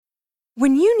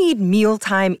When you need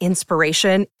mealtime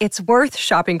inspiration, it's worth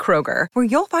shopping Kroger, where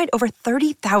you'll find over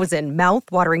 30,000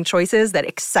 mouth-watering choices that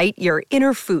excite your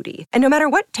inner foodie. And no matter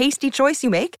what tasty choice you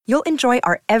make, you'll enjoy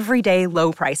our everyday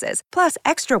low prices, plus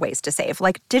extra ways to save,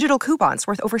 like digital coupons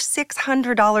worth over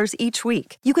 $600 each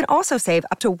week. You can also save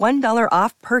up to $1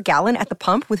 off per gallon at the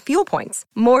pump with fuel points.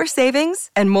 More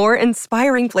savings and more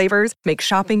inspiring flavors make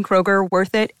shopping Kroger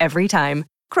worth it every time.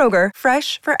 Kroger,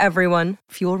 fresh for everyone.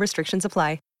 Fuel restrictions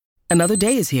apply. Another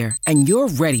day is here, and you're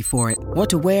ready for it. What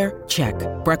to wear? Check.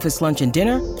 Breakfast, lunch, and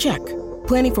dinner? Check.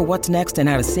 Planning for what's next and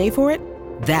how to save for it?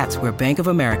 That's where Bank of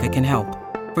America can help.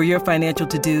 For your financial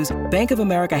to-dos, Bank of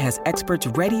America has experts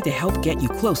ready to help get you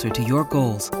closer to your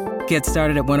goals. Get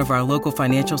started at one of our local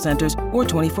financial centers or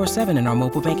 24/7 in our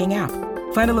mobile banking app.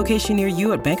 Find a location near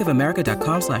you at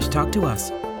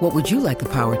bankofamerica.com/talktous. What would you like the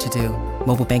power to do?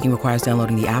 Mobile banking requires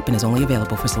downloading the app and is only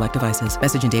available for select devices.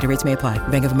 Message and data rates may apply.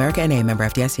 Bank of America N.A., member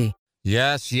FDIC.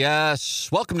 Yes, yes.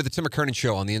 Welcome to the Tim McKernan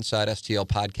Show on the Inside STL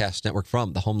Podcast Network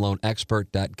from the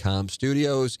HomeLoanExpert.com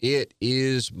studios. It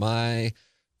is my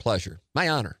pleasure, my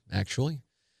honor, actually,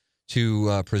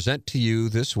 to present to you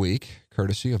this week,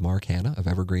 courtesy of Mark Hanna of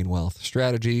Evergreen Wealth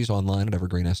Strategies, online at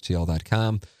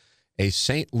evergreenstl.com, a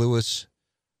St. Louis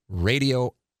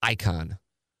radio icon,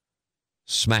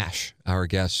 Smash, our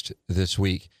guest this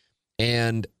week.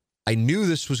 And I knew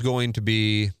this was going to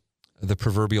be the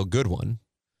proverbial good one.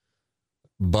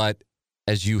 But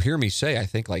as you hear me say, I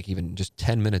think like even just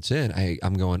 10 minutes in,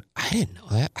 I'm going, I didn't know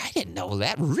that. I didn't know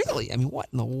that. Really? I mean, what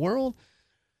in the world?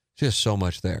 Just so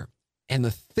much there. And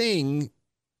the thing,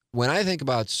 when I think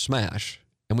about Smash,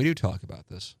 and we do talk about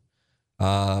this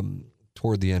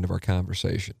toward the end of our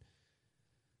conversation,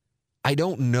 I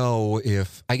don't know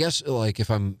if, I guess like if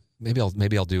I'm, maybe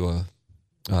I'll do a,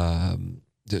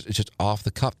 just off the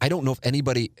cuff. I don't know if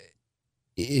anybody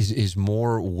is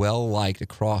more well-liked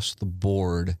across the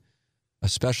board,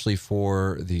 especially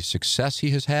for the success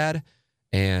he has had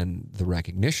and the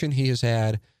recognition he has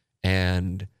had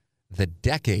and the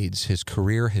decades his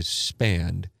career has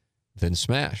spanned than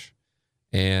Smash.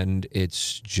 And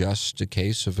it's just a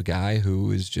case of a guy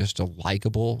who is just a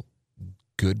likable,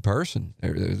 good person.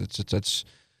 That's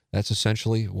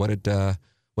essentially what it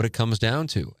comes down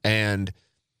to. And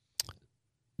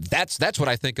that's what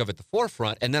I think of at the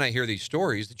forefront. And then I hear these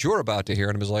stories that you're about to hear,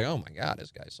 and I'm just like, oh, my God,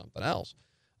 this guy's something else.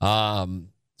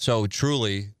 So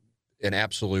truly an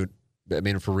absolute, I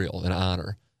mean, for real, an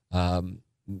honor.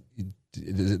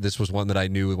 This was one that I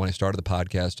knew when I started the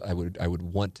podcast I would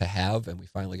want to have, and we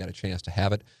finally got a chance to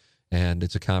have it. And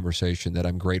it's a conversation that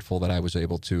I'm grateful that I was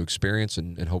able to experience,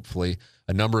 and hopefully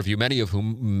a number of you, many of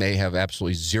whom may have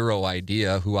absolutely zero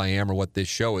idea who I am or what this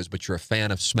show is, but you're a fan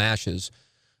of Smashes,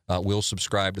 will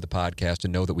subscribe to the podcast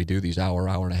and know that we do these hour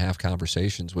and a half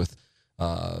conversations with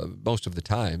most of the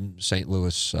time St.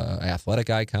 Louis athletic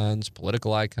icons,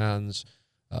 political icons,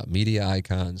 media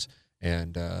icons.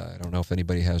 And I don't know if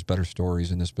anybody has better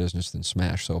stories in this business than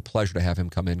Smash. So a pleasure to have him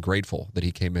come in. Grateful that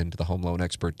he came into the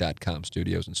HomeLoanExpert.com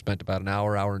studios and spent about an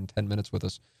hour and 10 minutes with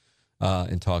us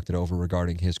and talked it over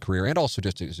regarding his career and also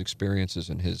just his experiences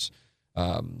and his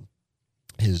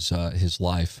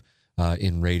life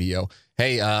in radio.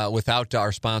 Hey, without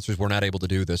our sponsors, we're not able to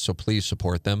do this, so please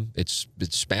support them. It's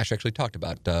Smash actually talked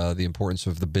about the importance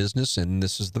of the business, and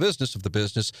this is the business of the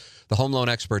business. The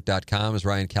HomeLoanExpert.com is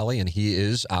Ryan Kelly, and he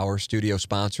is our studio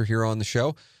sponsor here on the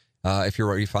show. If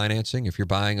you're refinancing, if you're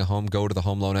buying a home, go to the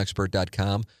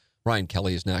HomeLoanExpert.com. Ryan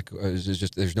Kelly is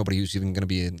just there's nobody who's even going to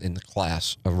be in the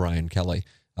class of Ryan Kelly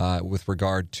with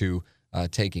regard to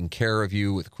taking care of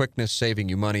you with quickness, saving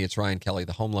you money. It's Ryan Kelly,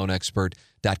 the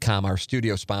HomeLoanExpert.com, our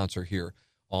studio sponsor here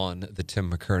on the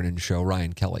Tim McKernan Show.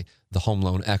 Ryan Kelly, the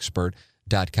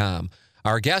HomeLoanExpert.com.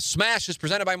 Our guest, Smash, is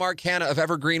presented by Mark Hanna of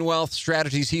Evergreen Wealth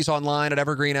Strategies. He's online at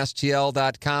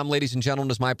evergreenstl.com. Ladies and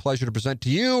gentlemen, it's my pleasure to present to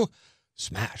you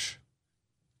Smash.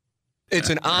 It's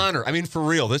an honor. I mean, for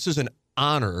real, this is an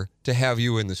honor to have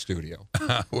you in the studio.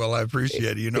 Well, I appreciate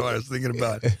it. You know, I was thinking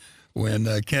about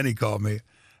when Kenny called me.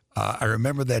 I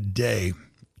remember that day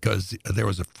because there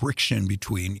was a friction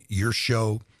between your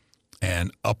show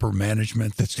and upper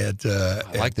management. I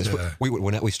like this.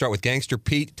 We start with Gangster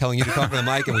Pete telling you to talk to the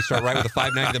mic, and we start right with the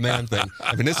 590 demand thing.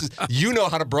 I mean, this is, you know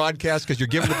how to broadcast because you're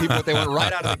giving the people what they want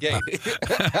right out of the gate.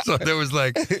 So there was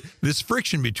like this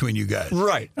friction between you guys.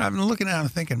 Right. I'm looking at him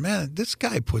thinking, man, this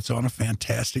guy puts on a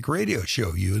fantastic radio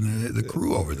show, you and the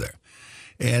crew over there.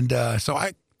 And so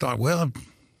I thought, well,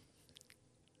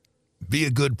 be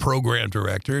a good program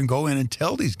director and go in and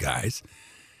tell these guys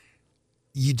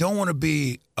you don't want to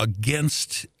be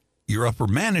against your upper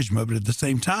management, but at the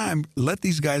same time, let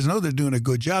these guys know they're doing a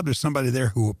good job. There's somebody there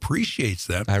who appreciates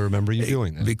them. I remember you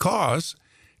doing that. Because,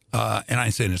 and I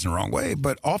ain't saying this in the wrong way,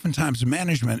 but oftentimes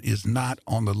management is not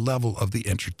on the level of the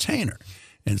entertainer.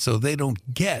 And so they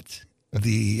don't get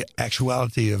the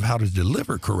actuality of how to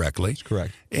deliver correctly. That's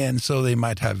correct. And so they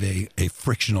might have a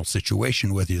frictional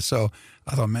situation with you. So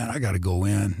I thought, man, I got to go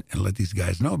in and let these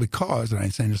guys know because, and I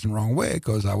ain't saying this in the wrong way,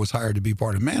 because I was hired to be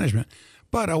part of management.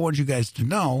 But I want you guys to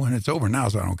know, and it's over now,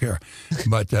 so I don't care,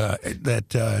 but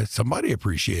that somebody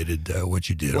appreciated what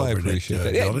you did over I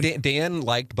appreciate that that. Dan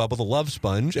liked Bubba the Love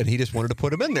Sponge, and he just wanted to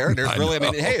put him in there. There's really, I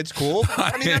mean, hey, it's cool.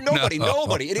 I mean,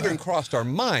 nobody. It even crossed our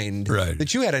mind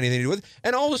that you had anything to do with it.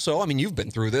 And also, I mean, you've been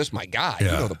through this, my guy. You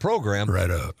know the program. Right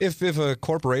up. If a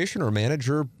corporation or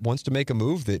manager wants to make a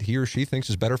move that he or she thinks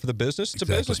is better for the business, it's a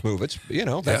business move. It's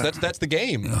that's the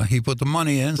game. He put the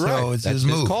money in, so it's that's his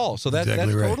move. Call. So that's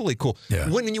totally cool. Yeah.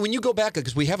 When you go back,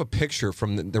 because we have a picture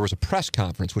from there was a press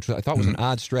conference, which I thought was an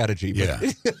odd strategy.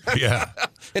 But Yeah.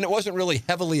 and it wasn't really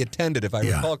heavily attended, if I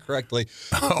recall correctly.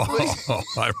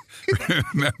 I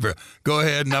remember. Go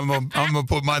ahead, and I'm gonna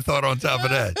put my thought on top of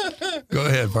that. Go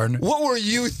ahead, partner. What were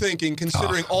you thinking,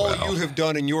 considering all you have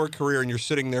done in your career, and you're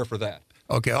sitting there for that?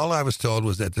 Okay, all I was told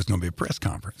was that there's going to be a press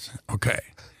conference. Okay.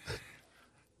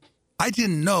 I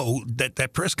didn't know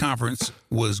that press conference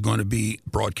was going to be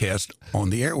broadcast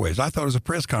on the airwaves. I thought it was a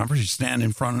press conference. You stand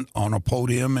in front on a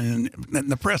podium, and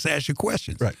the press asks you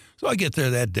questions. Right. So I get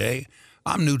there that day.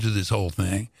 I'm new to this whole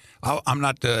thing. I'm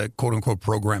not the quote-unquote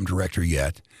program director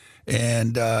yet.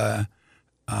 And I'm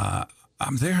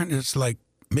there, and it's like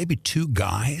maybe two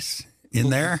guys in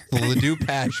there. The Ladue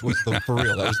Patch was for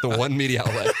real. That was the one media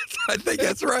outlet. I think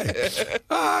that's right.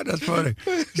 That's funny.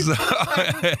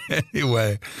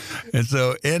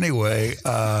 So anyway,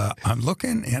 I'm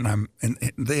looking, and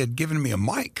they had given me a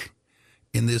mic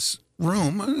in this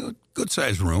room, a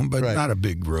good-sized room, but not a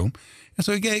big room. And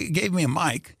so he gave me a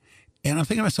mic. And I'm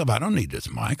thinking to myself, I don't need this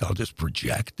mic. I'll just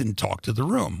project and talk to the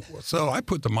room. So I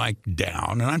put the mic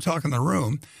down, and I'm talking to the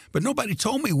room, but nobody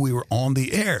told me we were on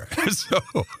the air. So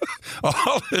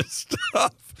all this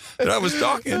stuff that I was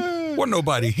talking, wasn't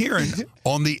nobody hearing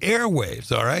on the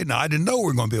airwaves, all right? Now, I didn't know we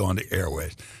were going to be on the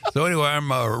airwaves. So anyway,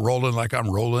 I'm rolling like I'm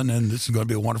rolling, and this is going to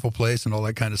be a wonderful place and all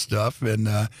that kind of stuff. And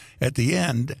at the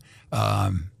end,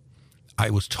 I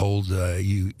was told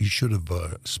you should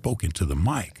have spoken to the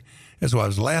mic. That's why I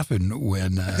was laughing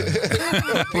when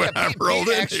I rolled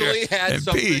in. He actually had and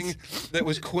something that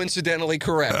was coincidentally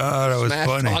correct. Oh, that was Smash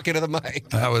funny. Talking to the mic.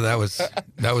 That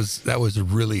was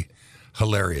really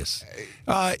hilarious.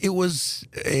 It was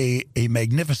a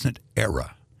magnificent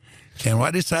era, and when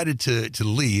I decided to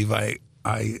leave, it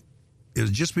was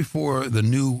just before the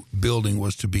new building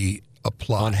was to be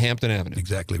applied on Hampton Avenue.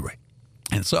 Exactly right,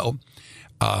 and so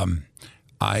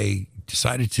I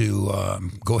decided to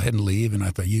go ahead and leave, and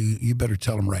I thought, you better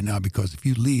tell them right now, because if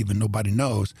you leave and nobody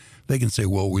knows, they can say,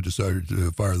 well, we decided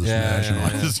to fire the Smash.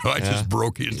 So I just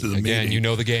broke into the meeting. Again, you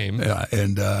know the game.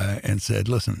 And said,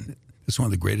 listen, this is one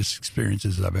of the greatest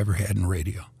experiences I've ever had in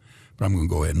radio, but I'm going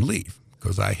to go ahead and leave,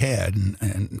 because I had,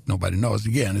 and nobody knows.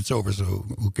 Again, it's over, so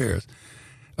who cares?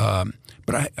 But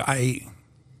I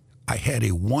had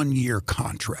a 1-year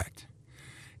contract,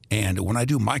 and when I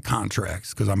do my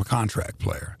contracts, because I'm a contract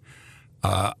player,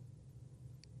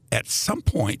 at some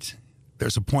point,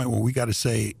 there's a point where we got to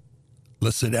say,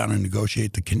 let's sit down and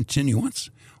negotiate the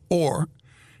continuance, or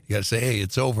you got to say, hey,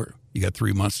 it's over. You got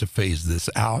 3 months to phase this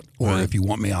out, or if you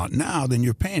want me out now, then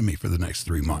you're paying me for the next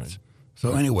 3 months.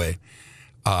 So anyway,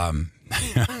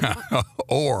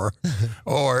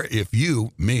 or if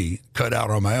me, cut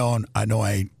out on my own, I know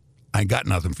I got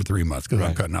nothing for 3 months because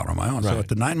I'm cutting out on my own. So at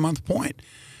the 9-month point,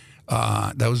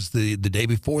 that was the day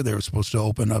before they were supposed to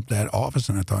open up that office,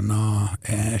 and I thought, no,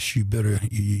 Ash, you better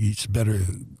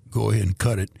go ahead and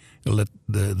cut it and let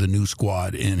the new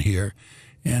squad in here.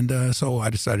 And so I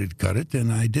decided to cut it,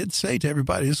 and I did say to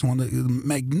everybody, this is one of the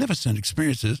magnificent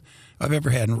experiences I've ever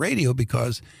had in radio,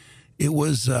 because it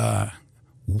was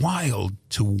wild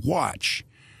to watch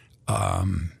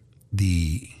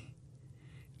the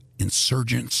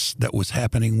insurgence that was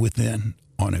happening within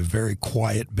on a very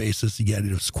quiet basis, yet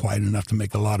it was quiet enough to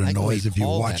make a lot of noise if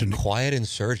you're watching it. Quiet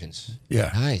insurgents.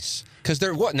 Yeah. Nice. Because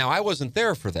now I wasn't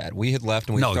there for that. We had left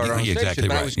and we started on station, exactly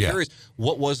but right. I was curious,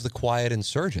 what was the quiet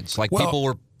insurgents? Like, people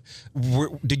were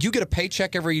did you get a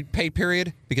paycheck every pay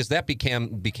period? Because that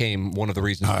became one of the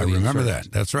reasons for the remember insurgents.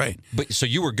 that. That's right. But so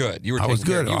you were good. You were I was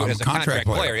good. You, I'm as a contract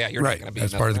player. Yeah, you're right. not going to be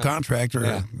That's part of the contract.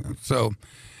 Yeah. So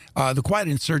the quiet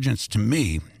insurgents to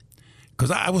me,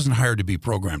 because I wasn't hired to be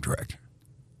program director.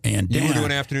 And Dan, you were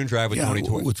doing afternoon drive with Tony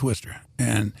Twister. With Twister.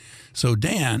 And so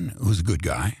Dan, who's a good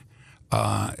guy,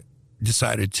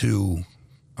 decided to,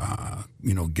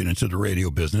 get into the radio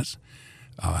business.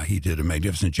 He did a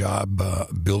magnificent job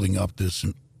building up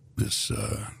this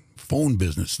phone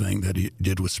business thing that he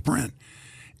did with Sprint.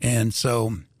 And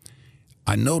so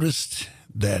I noticed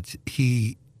that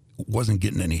he wasn't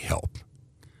getting any help.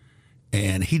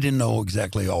 And he didn't know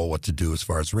exactly what to do as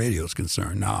far as radio is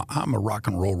concerned. Now, I'm a rock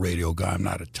and roll radio guy. I'm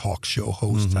not a talk show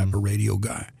host type of radio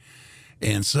guy.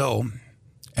 And so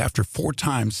after 4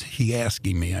 times he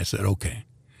asking me, I said, okay,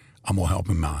 I'm going to help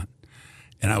him out.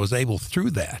 And I was able through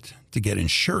that to get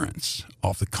insurance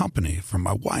off the company from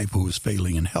my wife, who was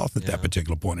failing in health at that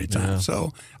particular point in time.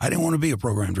 So I didn't want to be a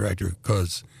program director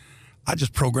because I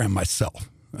just programmed myself.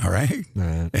 All right.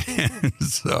 And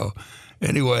so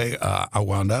anyway, I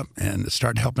wound up and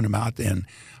started helping him out. And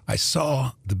I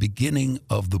saw the beginning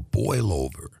of the boil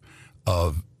over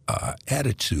of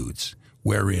attitudes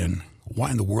wherein,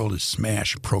 why in the world is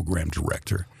Smash program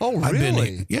director? Oh,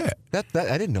 really? Yeah. That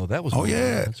I didn't know that was.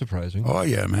 Yeah. That's surprising. Oh,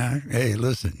 yeah, man. Hey,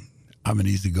 listen, I'm an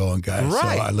easygoing guy, so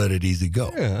I let it easy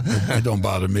go. Yeah. It don't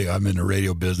bother me. I'm in the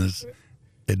radio business.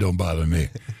 It don't bother me.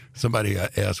 Somebody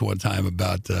asked one time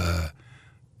about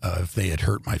if they had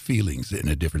hurt my feelings in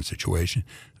a different situation.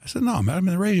 I said, no, man, I'm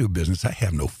in the radio business. I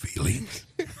have no feelings.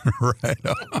 Right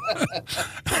on.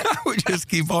 I would just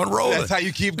keep on rolling. That's how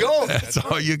you keep going. That's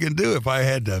all you can do. If I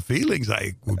had feelings,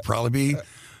 I would probably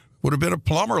would have been a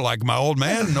plumber like my old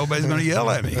man, and nobody's going to yell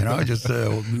at me. Just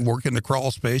work in the crawl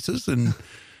spaces, and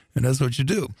that's what you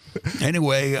do.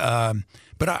 Anyway,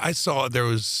 but I saw there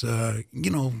was,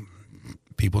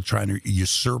 people trying to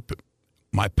usurp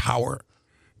my power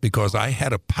because I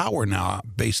had a power now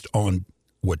based on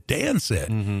what Dan said.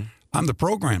 I'm the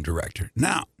program director.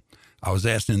 Now, I was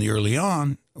asked in the early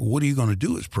on, what are you going to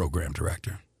do as program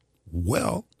director?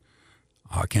 Well,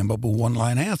 I came up with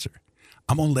one-line answer.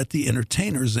 I'm going to let the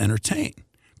entertainers entertain.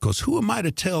 Because who am I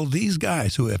to tell these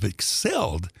guys who have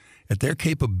excelled at their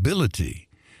capability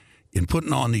in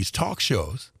putting on these talk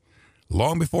shows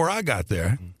long before I got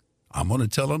there? I'm going to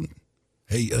tell them,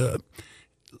 hey,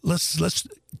 let's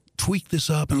tweak this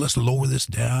up and let's lower this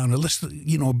down, and let's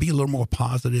be a little more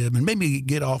positive, and maybe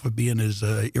get off of being as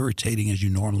irritating as you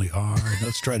normally are, and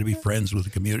let's try to be friends with the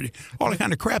community. All the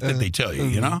kind of crap that they tell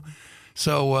you,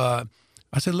 So I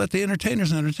said, let the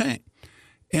entertainers entertain.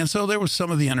 And so there was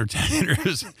some of the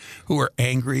entertainers who were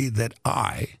angry that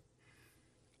I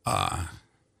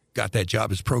got that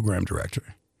job as program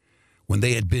director when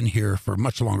they had been here for a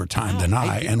much longer time than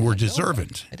I and were deserving.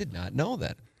 I did not know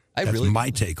that. That's my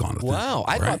take on it. Wow.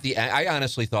 I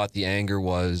honestly thought the anger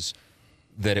was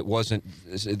that it wasn't,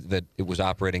 that it was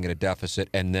operating at a deficit,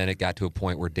 and then it got to a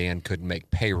point where Dan couldn't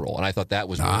make payroll. And I thought that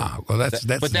was that's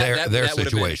their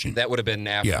situation. That would have been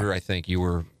after I think you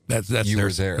were That's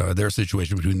their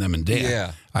situation between them and Dan.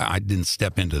 Yeah. I didn't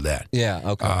step into that. Yeah,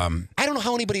 okay. I don't know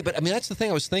how anybody, but I mean, that's the thing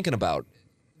I was thinking about,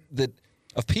 that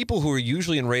of people who are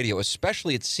usually in radio,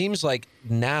 especially, it seems like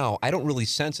now I don't really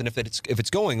sense, and if it's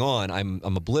going on, I'm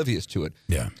oblivious to it.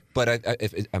 Yeah. But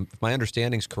if my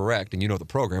understanding's correct, and you know the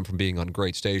program from being on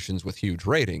great stations with huge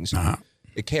ratings, at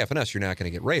KFNS you're not going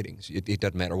to get ratings. It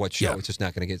doesn't matter what show. Yeah. It's just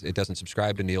not going to get. It doesn't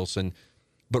subscribe to Nielsen.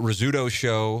 But Rizzuto's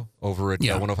show over at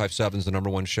 105.7 is the number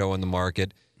one show in the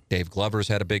market. Dave Glover's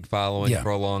had a big following for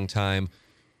a long time.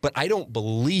 But I don't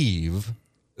believe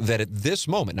that at this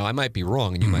moment, now I might be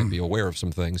wrong and you might be aware of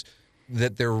some things,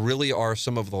 that there really are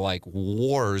some of the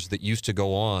wars that used to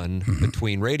go on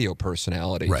between radio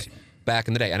personalities back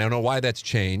in the day. And I don't know why that's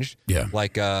changed. Yeah.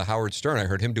 Like Howard Stern, I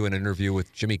heard him do an interview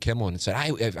with Jimmy Kimmel and said,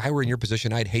 if I were in your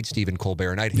position, I'd hate Stephen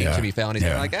Colbert and I'd hate Jimmy Fallon. He's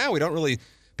like, we don't really,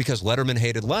 because Letterman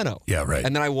hated Leno. Yeah, right.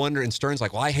 And then I wonder, and Stern's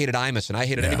like, well, I hated Imus and I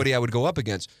hated anybody I would go up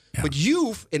against. Yeah. But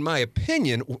you, in my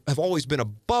opinion, have always been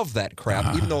above that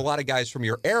crap, even though a lot of guys from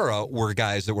your era were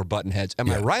guys that were button heads. Am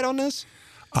I right on this?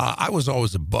 I was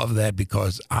always above that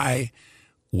because I'm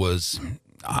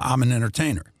an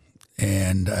entertainer.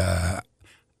 And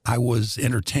I was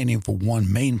entertaining for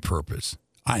one main purpose.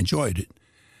 I enjoyed it.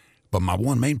 But my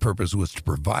one main purpose was to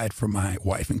provide for my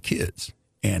wife and kids.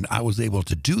 And I was able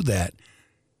to do that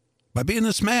by being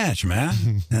the Smash,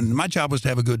 man. And my job was to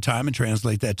have a good time and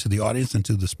translate that to the audience and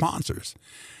to the sponsors.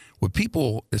 With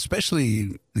people,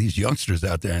 especially these youngsters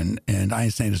out there, and I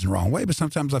ain't saying this in the wrong way, but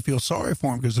sometimes I feel sorry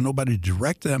for them because there's nobody to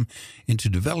direct them into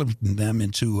developing them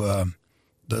into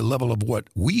the level of what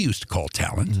we used to call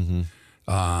talent.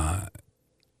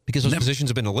 Because those positions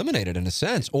have been eliminated in a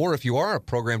sense. Or if you are a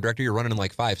program director, you're running in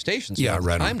 5 stations. So you have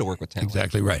time to work with talent.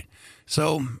 Exactly right.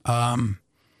 So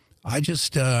I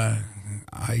just am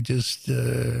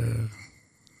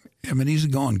an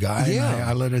easygoing guy. Yeah. And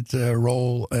I let it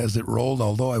roll as it rolled,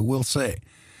 although I will say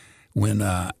when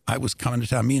I was coming to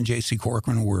town, me and J.C.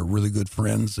 Corcoran were really good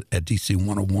friends at DC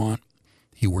 101.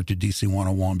 He worked at DC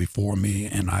 101 before me,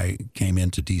 and I came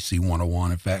into DC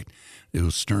 101. In fact, it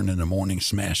was Stern in the morning,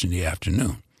 Smash in the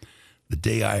afternoon. The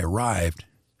day I arrived,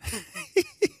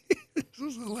 this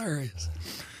was hilarious.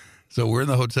 So we're in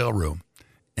the hotel room,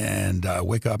 and I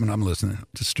wake up, and I'm listening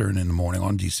to Stern in the morning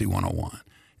on DC 101,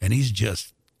 and he's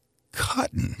just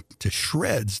cutting to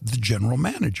shreds the general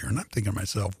manager. And I'm thinking to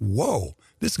myself, whoa,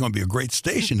 this is going to be a great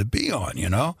station to be on, you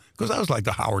know, because I was like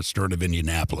the Howard Stern of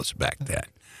Indianapolis back then.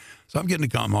 So I'm getting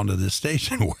to come onto this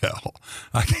station. Well,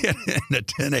 I get in at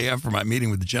 10 a.m. for my meeting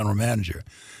with the general manager.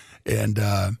 And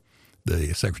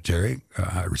the secretary,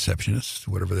 receptionist,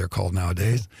 whatever they're called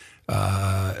nowadays,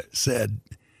 said,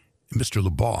 Mr.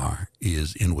 LeBar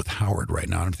is in with Howard right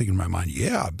now. And I'm thinking in my mind,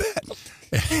 yeah, I bet.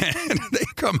 And they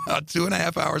come out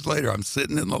 2.5 hours later. I'm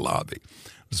sitting in the lobby.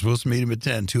 I'm supposed to meet him at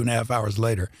 10. 2.5 hours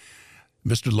later,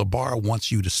 Mr. LeBar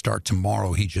wants you to start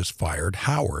tomorrow. He just fired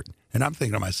Howard. And I'm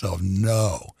thinking to myself,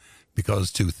 no.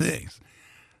 Because two things.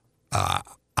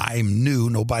 I'm new,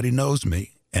 nobody knows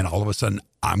me, and all of a sudden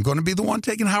I'm going to be the one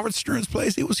taking Howard Stern's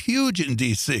place. It was huge in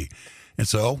D.C. And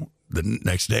so the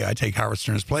next day I take Howard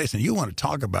Stern's place, and you want to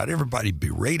talk about everybody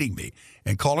berating me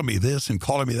and calling me this and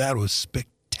calling me that. It was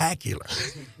spectacular.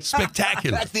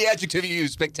 Spectacular. That's the adjective you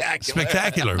use, spectacular.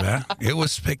 Spectacular, man. It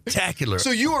was spectacular.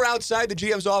 So you were outside the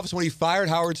GM's office when he fired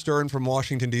Howard Stern from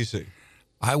Washington, D.C.?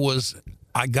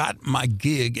 I got my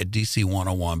gig at DC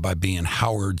 101 by being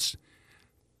Howard's.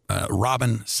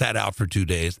 Robin sat out for 2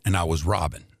 days, and I was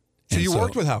Robin. So you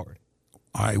worked with Howard?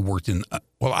 I worked in,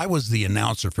 I was the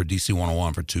announcer for DC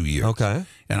 101 for 2 years. Okay.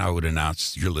 And I would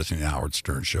announce, you're listening to Howard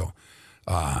Stern Show.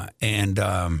 And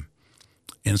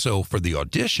so for the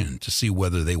audition to see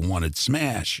whether they wanted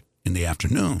Smash in the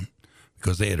afternoon,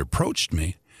 because they had approached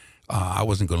me, I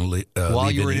wasn't going to leave.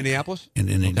 While you were in Indianapolis? In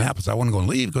Indianapolis. Okay. I wasn't going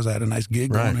to leave because I had a nice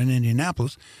gig going in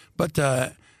Indianapolis. But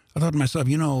I thought to myself,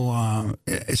 you know,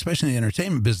 especially in the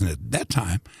entertainment business at that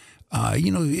time, you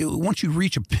know, once you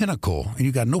reach a pinnacle and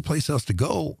you got no place else to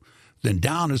go, then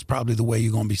down is probably the way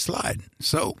you're going to be sliding.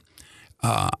 So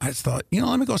I thought, you know,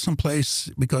 let me go someplace,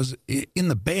 because in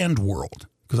the band world,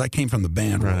 because I came from the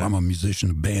band world, I'm a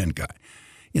musician, a band guy.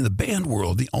 In the band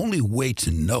world, the only way to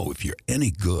know if you're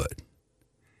any good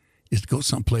is to go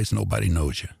someplace nobody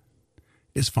knows you.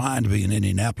 It's fine to be in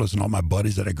Indianapolis and all my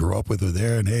buddies that I grew up with are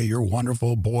there, and hey, you're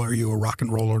wonderful, boy, are you a rock and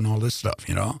roller and all this stuff,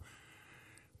 you know?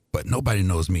 But nobody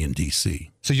knows me in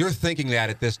D.C. So you're thinking that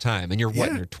at this time, and you're what,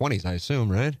 in your 20s, I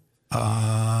assume, right?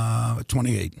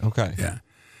 28. Okay. Yeah.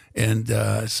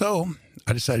 And so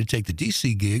I decided to take the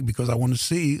D.C. gig because I wanted to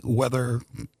see whether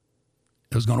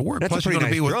it was going to work. That's Plus, a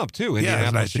pretty nice jump, too,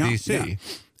 Indianapolis to D.C. Yeah.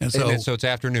 And so it's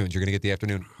afternoons. You're going to get the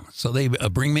afternoon. So they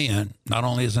bring me in, not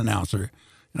only as an announcer,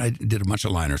 and I did a bunch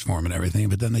of liners for him and everything,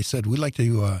 but then they said, we'd like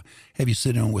to have you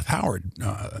sit in with Howard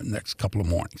next couple of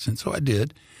mornings. And so I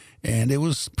did, and it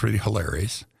was pretty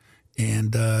hilarious.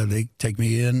 And they take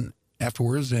me in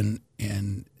afterwards, and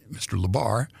Mr.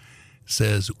 LeBar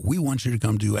says, we want you to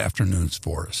come do afternoons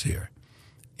for us here.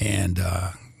 And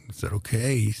I said,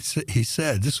 okay. He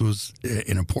said, this was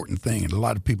an important thing, and a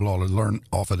lot of people ought to learn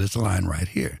off of this line right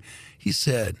here. He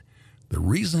said, the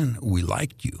reason we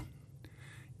liked you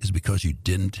is because you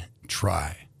didn't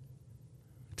try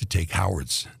to take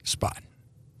Howard's spot.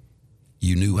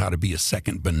 You knew how to be a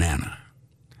second banana.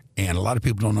 And a lot of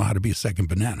people don't know how to be a second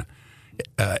banana.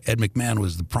 Ed McMahon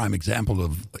was the prime example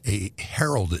of a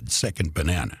heralded second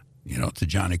banana, you know, to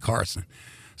Johnny Carson.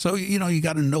 So, you know, you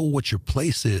got to know what your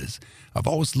place is. I've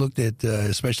always looked at,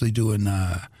 especially doing,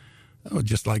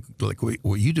 just like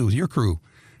what you do with your crew,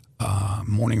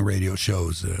 morning radio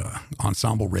shows,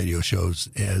 ensemble radio shows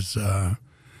as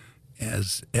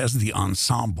the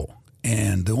ensemble.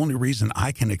 And the only reason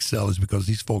I can excel is because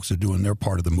these folks are doing their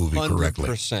part of the movie correctly.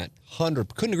 100%.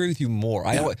 Couldn't agree with you more.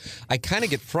 Yeah. I kind of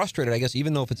get frustrated, I guess,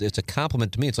 even though if it's a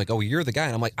compliment to me. It's like, oh, you're the guy.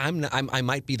 And I'm like, I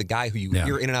might be the guy who you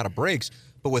hear in and out of breaks,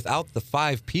 but without the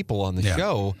 5 people on the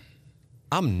show,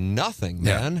 I'm nothing,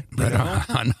 man. Yeah. You know?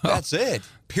 I know. That's it.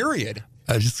 Period.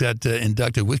 I just got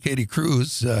inducted with Katie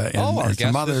Cruz and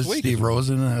some others, Steve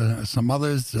Rosen, some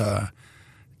others,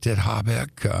 Ted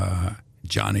Habeck,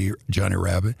 Johnny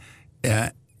Rabbit,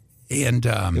 and in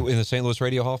the St. Louis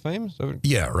Radio Hall of Fame?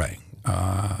 Yeah, right.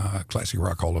 Classic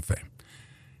Rock Hall of Fame.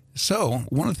 So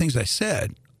one of the things I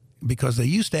said, because they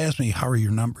used to ask me, how are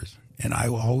your numbers? And I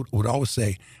would always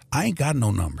say, I ain't got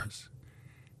no numbers.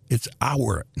 It's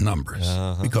our numbers.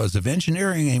 Because if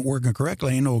engineering ain't working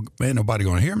correctly, ain't nobody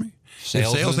going to hear me. If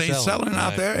sales ain't selling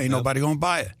out there, ain't nobody going to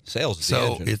buy it. Sales is so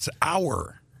the engine. It's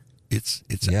our It's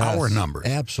Yes, our number.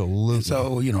 Absolutely. And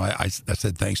so, you know, I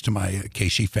said thanks to my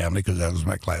KC family because that was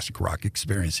my classic rock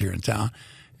experience here in town.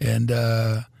 And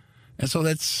so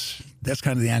that's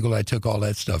kind of the angle I took all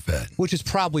that stuff at. Which is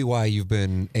probably why you've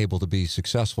been able to be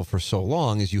successful for so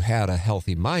long, is you had a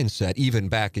healthy mindset even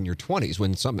back in your 20s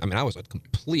when I was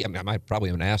I probably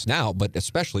am an ass now, but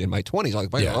especially in my 20s, I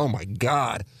was like, oh my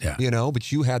God, you know,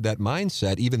 but you had that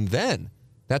mindset even then.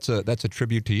 That's a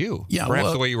tribute to you. Yeah,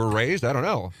 Perhaps the way you were raised, I don't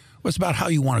know. Well, it's about how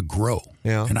you want to grow.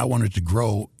 Yeah. And I wanted to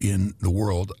grow in the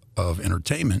world of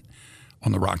entertainment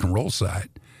on the rock and roll side.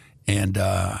 And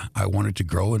I wanted to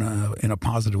grow in a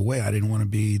positive way. I didn't want to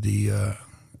be the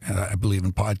I believe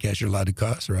in podcasts, you're allowed to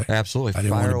cuss, right? Absolutely. I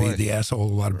didn't want to be the asshole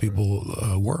a lot of people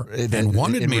were and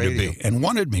wanted me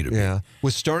to be. Yeah.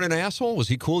 Was Stern an asshole? Was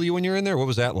he cool to you when you were in there? What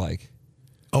was that like?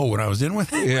 Oh, when I was in with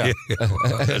him? Yeah. It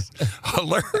was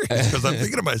hilarious because I'm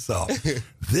thinking to myself,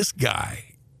 this guy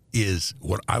is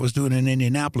what I was doing in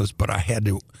Indianapolis, but I had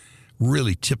to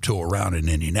really tiptoe around in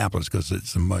Indianapolis because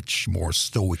it's a much more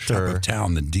stoic type of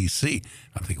town than D.C.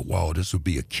 I'm thinking, wow, this would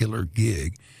be a killer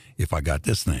gig if I got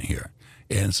this thing here.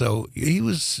 And so he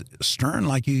was stern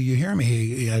like you hear me.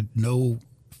 He had no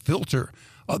filter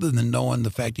other than knowing the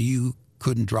fact that you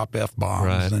couldn't drop F-bombs.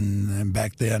 Right. And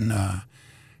back then,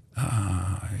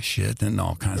 shit and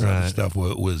all kinds of other stuff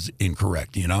was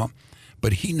incorrect, you know?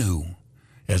 But he knew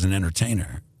as an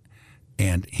entertainer,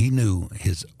 and he knew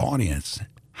his audience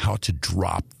how to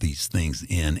drop these things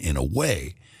in a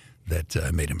way that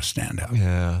made him stand out.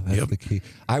 Yeah, that's the key.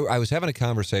 I was having a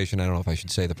conversation, I don't know if I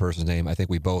should say the person's name, I think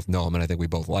we both know him, and I think we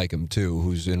both like him too,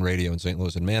 who's in radio in St.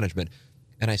 Louis in management.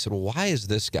 And I said, well, why is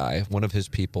this guy, one of his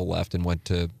people left and went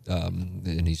to,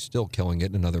 and he's still killing it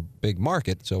in another big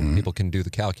market, so people can do the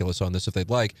calculus on this if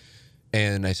they'd like.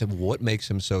 And I said, well, what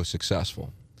makes him so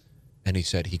successful? And he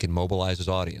said he can mobilize his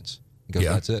audience. He goes,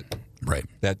 that's it. Right.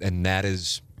 That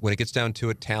is, when it gets down to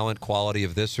it, talent, quality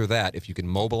of this or that, if you can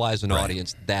mobilize an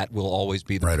audience, that will always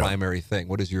be the primary thing.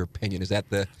 What is your opinion? Is that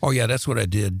the... Oh, yeah, that's what I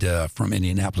did from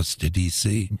Indianapolis to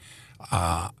D.C.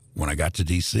 When I got to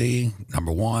D.C.,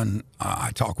 number one,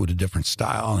 I talk with a different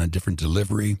style and a different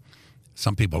delivery.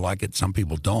 Some people like it, some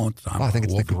people don't. I think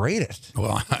it's the greatest.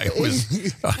 Well, I was...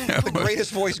 the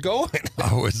greatest voice going.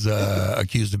 I was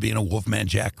accused of being a Wolfman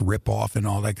Jack ripoff and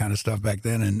all that kind of stuff back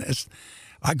then. And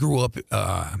I grew up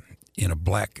in a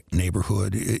black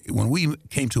neighborhood. When we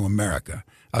came to America,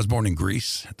 I was born in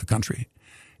Greece, the country.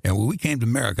 And when we came to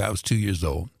America, I was 2 years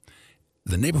old.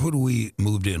 The neighborhood we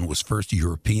moved in was first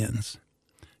Europeans.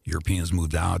 Europeans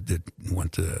moved out, that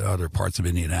went to other parts of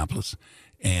Indianapolis.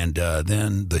 And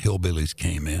then the hillbillies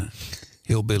came in.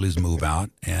 Hillbillies moved out,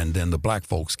 and then the black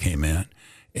folks came in,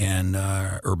 and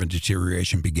urban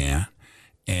deterioration began.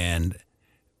 And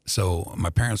so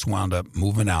my parents wound up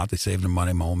moving out. They saved the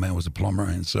money. My old man was a plumber,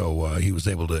 and so he was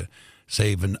able to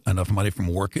save enough money from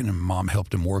working, and Mom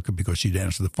helped him work because she'd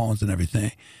answer the phones and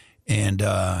everything. And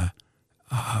I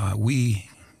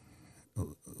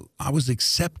was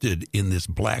accepted in this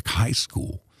black high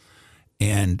school.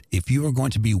 And if you are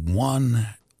going to be one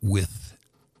with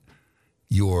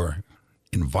your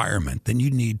environment, then you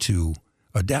need to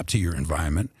adapt to your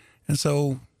environment. And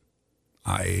so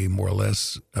I more or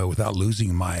less, without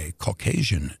losing my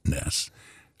Caucasianness,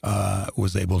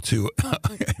 was able to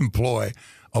employ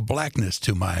a blackness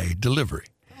to my delivery.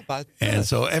 How about that? And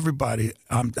so everybody,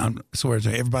 I'm sorry,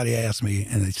 everybody asked me,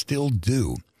 and they still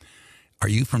do, are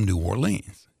you from New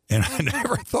Orleans? And I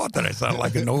never thought that I sounded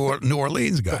like a New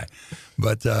Orleans guy.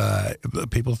 But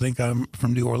people think I'm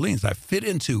from New Orleans. I fit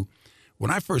into,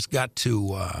 when I first got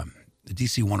to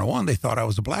DC 101, they thought I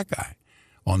was a black guy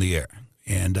on the air.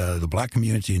 And the black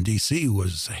community in D.C.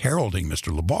 was heralding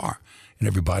Mr. LeBar. And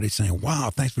everybody saying,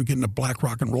 wow, thanks for getting a black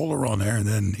rock and roller on there. And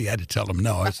then he had to tell them,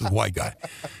 no, this is a white guy.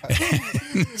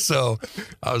 So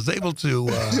I was able to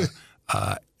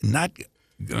not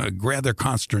grab their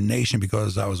consternation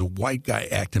because I was a white guy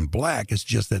acting black. It's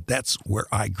just that that's where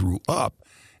I grew up.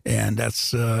 And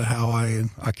that's how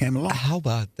I came along. How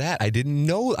about that? I did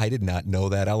not know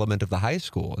that element of the high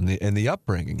school and the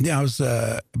upbringing. Yeah, I was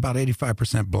about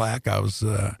 85% black. I was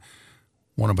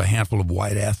one of a handful of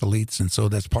white athletes, and so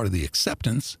that's part of the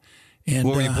acceptance. And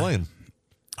what were you playing?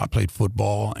 I played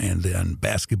football, and then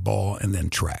basketball, and then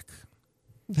track.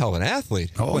 Hell of an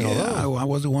athlete. Oh, yeah, I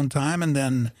was at one time, and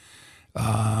then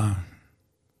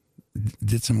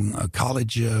did some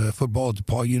college football at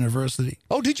DePaul University.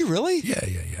 Oh, did you really?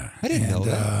 Yeah. I didn't know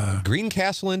that.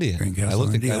 Greencastle, Indiana.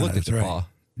 Greencastle, Indiana. I looked at DePaul. Right.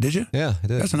 Did you? Yeah, I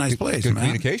did. That's a nice place, good man.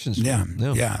 communications. Yeah,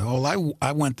 Yeah. yeah. Well,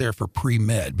 I went there for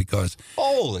pre-med because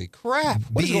Holy crap!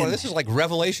 What is Being- going on? This is like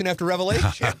revelation after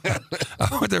revelation.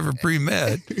 I went there for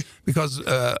pre-med because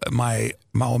my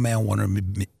old man wanted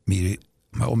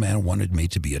me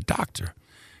to be a doctor.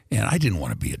 And I didn't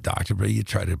want to be a doctor, but you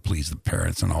try to please the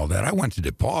parents and all that. I went to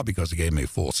DePaul because they gave me a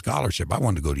full scholarship. I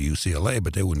wanted to go to UCLA,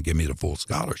 but they wouldn't give me the full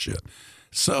scholarship.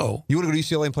 So You want to go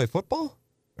to UCLA and play football?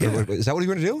 Or Yeah. is that what you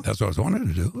want to do? that's what I was wanting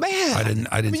to do. Man, I didn't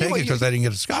I mean, take it because I didn't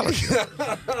get a scholarship.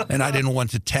 And I didn't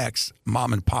want to tax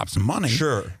mom and pop's money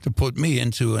Sure. to put me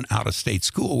into an out-of-state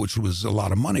school, which was a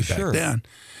lot of money back Sure. then.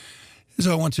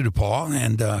 So I went to DePaul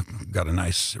and got a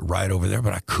nice ride over there,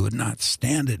 but I could not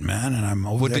stand it, man. And I'm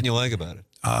over What there. didn't you like about it?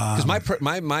 Because my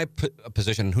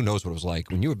position, who knows what it was like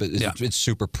when you were, it's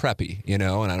super preppy, you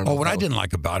know, and I don't know. What I didn't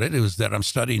like about it was that I'm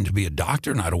studying to be a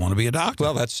doctor, and I don't want to be a doctor.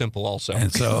 Well, that's simple also.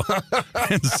 And so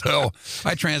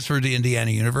I transferred to Indiana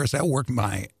University. I worked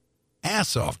my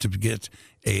ass off to get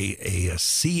a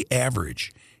C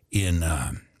average in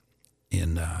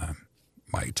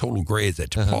my total grades at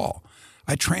DePaul.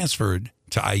 I transferred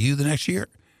to IU the next year.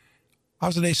 I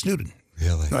was an A student.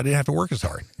 Really? So I didn't have to work as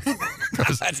hard.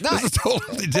 That's nice. It's a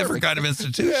totally different kind of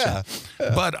institution. Yeah.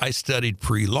 But I studied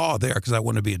pre-law there because I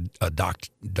wanted to be a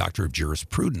doctor of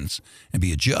jurisprudence and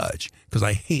be a judge because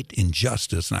I hate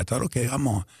injustice. And I thought, okay, I'm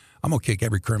gonna kick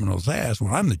every criminal's ass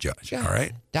when I'm the judge. All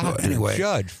right. Doctor, So anyway,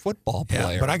 judge, football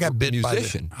player. yeah. But I got bit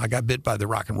musician. I got bit by the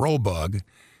rock and roll bug,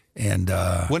 and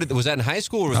Was that in high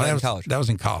school or was that in college? that was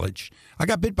in college. I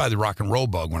got bit by the rock and roll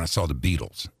bug when I saw the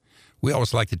Beatles. We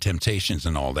always liked the Temptations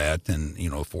and all that, and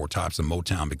Four Tops and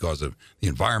Motown because of the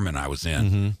environment I was in.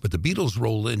 Mm-hmm. But the Beatles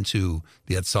rolled into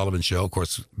the Ed Sullivan Show. Of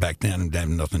course, back then they had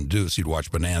nothing to do, so you'd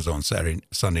watch Bonanza on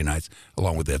Sunday nights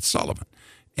along with Ed Sullivan,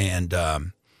 and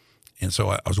so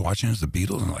I was watching the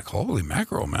Beatles and I'm like, holy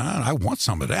mackerel, man, I want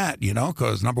some of that,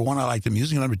 because number one, I like the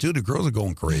music, and number two, the girls are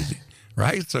going crazy,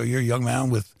 right? So you're a young man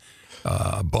with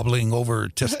bubbling over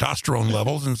testosterone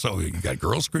levels, and so you got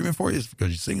girls screaming for you because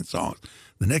you're singing songs.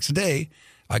 The next day,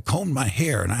 I combed my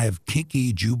hair, and I have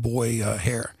kinky Jew boy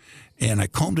hair, and I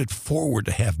combed it forward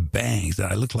to have bangs,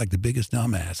 and I looked like the biggest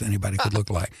dumbass anybody could look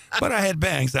like. But I had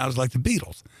bangs, and I was like the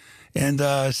Beatles.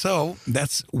 And so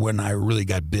that's when I really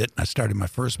got bit. I started my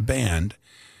first band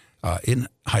in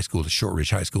high school, the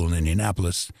Shortridge High School in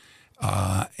Indianapolis,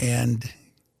 and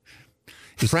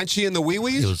Frenchie and the Wee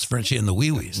Wees? it was Frenchie and the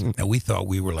Wee Wees. And we thought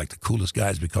we were like the coolest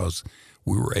guys because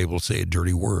we were able to say a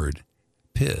dirty word,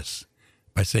 piss,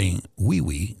 by saying wee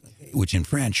wee, which in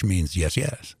French means yes,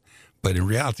 yes. But in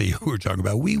reality, we were talking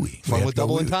about wee wee. Fun with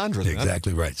double entendres, man.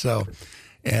 Exactly right. So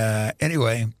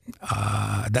anyway,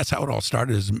 that's how it all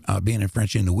started, as being in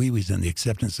Frenchie and the Wee Wees and the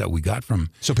acceptance that we got from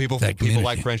So people that community.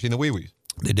 like Frenchie and the Wee Wees.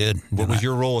 They did. What was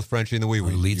your role with Frenchie and the Wee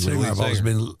Wees? Lead You were singer. the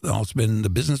I've always been the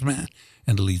businessman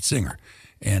and the lead singer.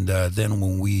 And then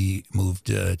when we moved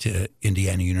to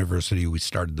Indiana University, we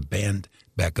started the band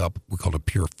back up. We called it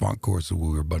Pure Funk, course. We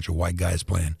were a bunch of white guys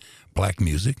playing black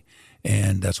music,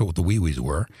 and that's what the Wee Wees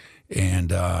were.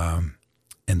 And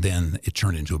then it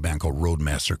turned into a band called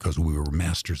Roadmaster because we were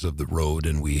masters of the road,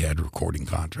 and we had a recording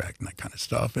contract and that kind of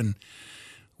stuff. And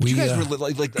You guys were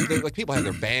like people have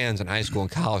their bands in high school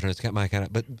and college, and it's my kind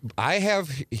of. But I have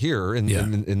here in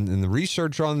the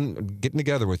research on getting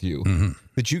together with you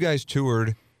that you guys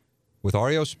toured with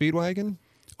REO Speedwagon.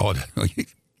 Oh,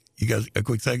 you guys, a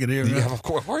quick second here. Yeah, of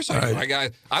course I do.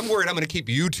 Right. I'm worried I'm going to keep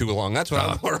you too long. That's what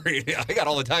I'm worried. I got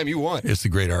all the time you want. It's the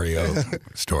great REO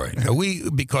story.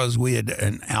 Because we had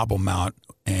an album out,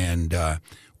 and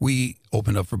we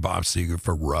opened up for Bob Seger,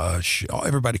 for Rush,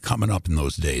 everybody coming up in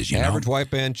those days. Average White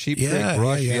Band, Cheap Trick,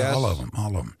 Rush, yes. all of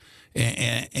them,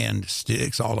 and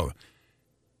Styx, all of them.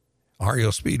 REO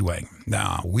Speedwagon.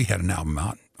 Now we had an album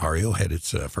out. REO had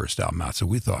its first album out, so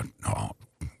we thought, oh,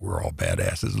 we're all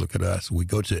badasses. Look at us. We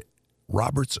go to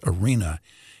Roberts Arena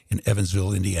in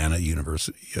Evansville, Indiana,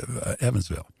 University of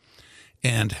Evansville,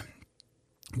 and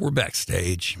we're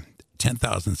backstage,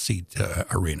 10,000 seat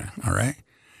arena. All right.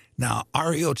 Now,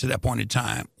 REO to that point in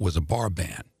time was a bar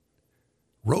band.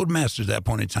 Roadmaster at that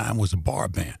point in time was a bar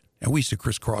band. And we used to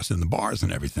crisscross in the bars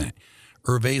and everything.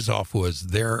 Irv Azoff was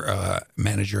their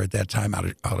manager at that time out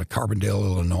of Carbondale,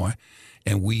 Illinois.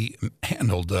 And we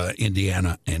handled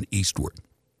Indiana and Eastward.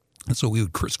 And so we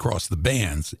would crisscross the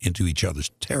bands into each other's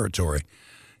territory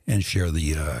and share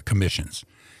the commissions.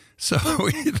 So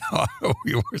we thought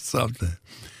we were something.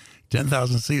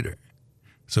 10,000 seater.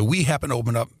 So we happened to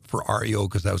open up for REO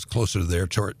because that was closer to their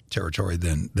territory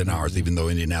than ours, even though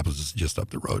Indianapolis is just up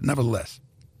the road. Nevertheless,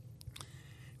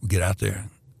 we get out there,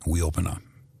 we open up.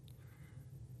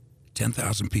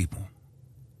 10,000 people.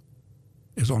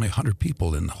 There's only 100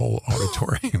 people in the whole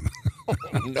auditorium. Oh,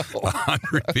 no.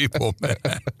 100 people, man.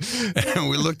 And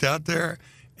we looked out there,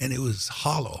 and it was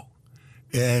hollow.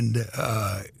 And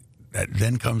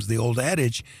then comes the old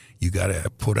adage, you got to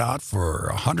put out for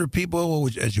 100 people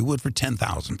as you would for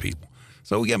 10,000 people.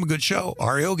 So we gave him a good show.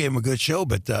 REO gave him a good show,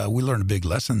 but we learned a big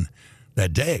lesson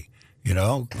that day,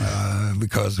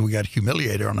 because we got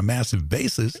humiliated on a massive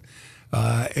basis.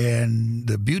 And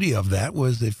the beauty of that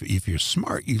was if you're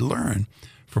smart, you learn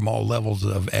from all levels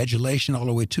of adulation all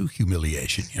the way to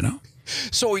humiliation,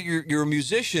 So you're a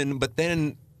musician, but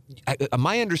then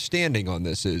my understanding on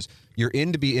this is you're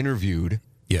in to be interviewed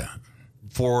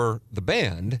for the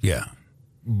band. Yeah.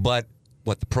 But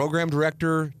the program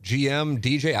director, GM,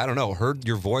 DJ, I don't know, heard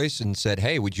your voice and said,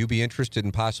 hey, would you be interested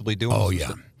in possibly doing this? Oh,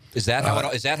 yeah. Is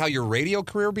that how your radio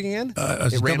career began?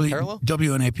 It ran parallel?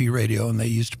 WNAP Radio, and they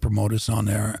used to promote us on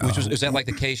there. Is that like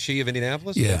the KC of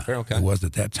Indianapolis? Yeah, okay. It was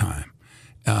at that time.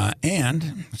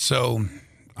 And so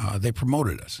they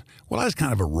promoted us. Well, I was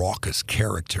kind of a raucous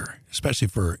character, especially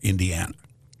for Indiana.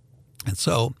 And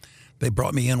so they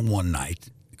brought me in one night,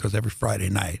 because every Friday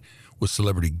night was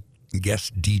celebrity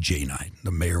guest DJ night.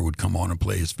 The mayor would come on and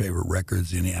play his favorite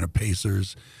records, Indiana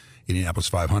Pacers, Indianapolis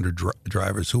 500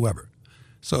 drivers, whoever.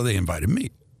 So they invited me.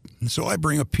 And so I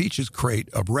bring a Peaches crate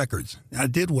of records. I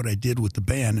did what I did with the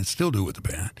band and still do with the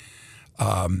band.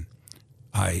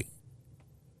 I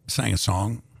sang a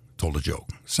song, told a joke.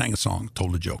 Sang a song,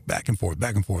 told a joke. Back and forth,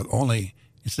 back and forth. Only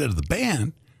instead of the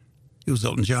band, it was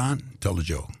Elton John, tell a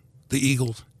joke. The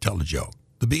Eagles, tell a joke.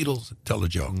 The Beatles, tell a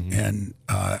joke. Mm-hmm. And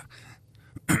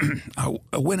I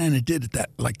went in and did it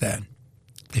like that.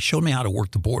 They showed me how to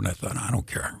work the board, and I thought, I don't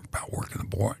care about working the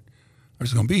board. I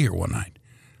was going to be here one night.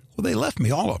 Well, they left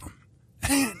me, all of them.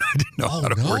 I didn't know how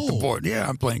to work the board. Yeah,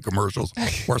 I'm playing commercials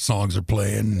where songs are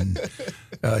playing. And,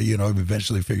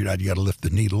 eventually figured out you got to lift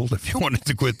the needle if you wanted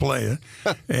to quit playing.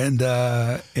 And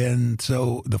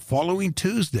so the following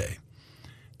Tuesday,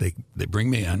 they bring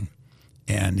me in,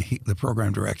 and the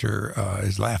program director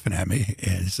is laughing at me.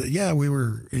 And he said, yeah, we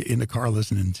were in the car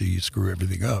listening to you screw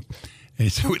everything up. And he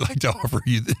said, we'd like to offer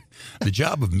you the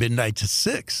job of midnight to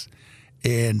 6.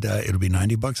 And it'll be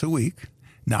 $90 a week.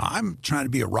 Now, I'm trying to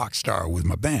be a rock star with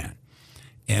my band.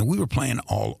 And we were playing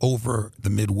all over the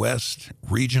Midwest,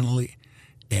 regionally,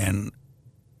 and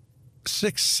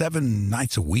 6-7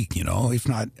 nights a week, if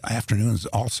not afternoons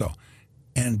also.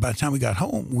 And by the time we got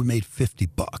home, we made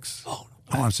 $50. Oh,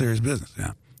 I'm serious business,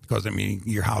 yeah. Because,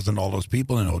 you're housing all those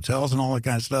people in hotels and all that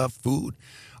kind of stuff, food,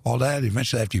 all that.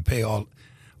 Eventually, after you pay all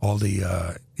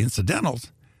the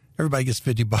incidentals, everybody gets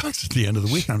 $50 at the end of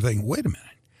the week. And I'm thinking, wait a minute,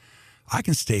 I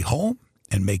can stay home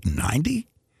and make 90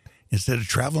 instead of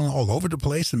traveling all over the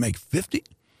place and make 50.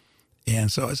 And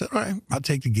so I said, all right, I'll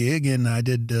take the gig. And I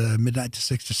did midnight to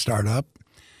 6 to start up.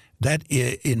 That,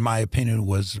 in my opinion,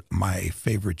 was my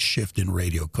favorite shift in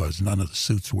radio because none of the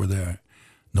suits were there.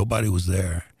 Nobody was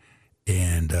there.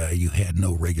 And you had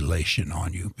no regulation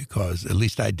on you because, at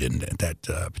least I didn't at that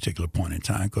particular point in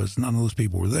time, because none of those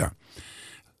people were there.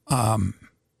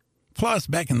 Plus,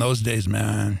 back in those days,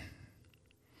 man,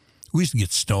 we used to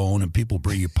get stoned and people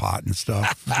bring you pot and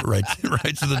stuff right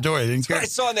to the door. They didn't care. I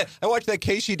saw that. I watched that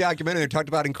KC documentary. They talked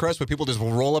about in Crest where people just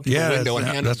roll up to the window and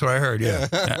hand. That's what I heard. Yeah,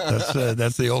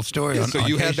 that's the old story. Yeah, so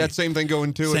you had that same thing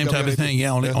going too. Same type of thing.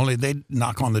 Yeah. Only they'd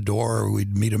knock on the door, or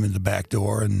we'd meet them in the back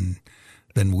door, and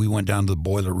then we went down to the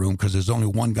boiler room because there's only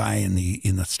one guy in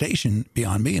the station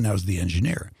beyond me, and that was the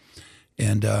engineer.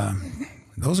 And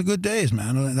those are good days,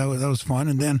 man. That was fun.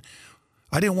 And then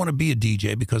I didn't want to be a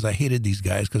DJ because I hated these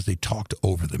guys because they talked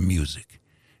over the music.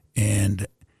 And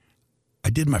I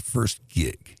did my first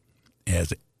gig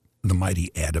as the Mighty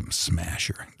Adam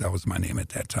Smasher. That was my name at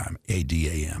that time,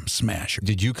 ADAM, Smasher.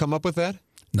 Did you come up with that?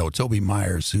 No, Toby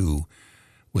Myers, who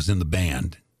was in the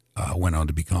band, went on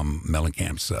to become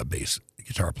Mellencamp's bass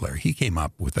guitar player. He came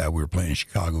up with that. We were playing in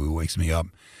Chicago. He wakes me up,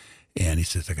 and he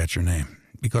says, I got your name.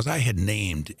 Because I had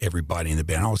named everybody in the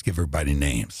band. I always give everybody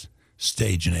names.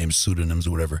 Stage names, pseudonyms,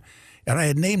 whatever. And I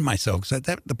had named myself because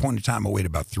at the point in time I weighed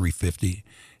about 350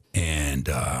 and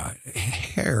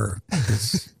hair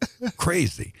is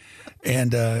crazy.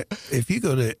 And if you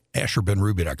go to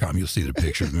AsherBenRuby.com, you'll see the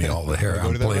picture of me, all the hair.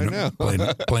 I'm playing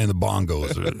the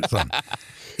bongos or something.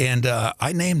 And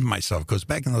I named myself because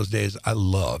back in those days I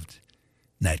loved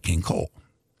Nat King Cole,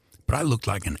 but I looked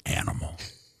like an animal.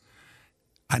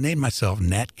 I named myself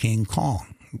Nat King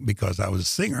Kong because I was a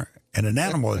singer and an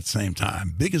animal at the same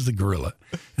time, big as the gorilla.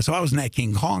 And so I was Nat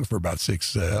King Kong for about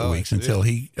 6 weeks until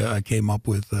he came up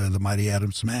with the Mighty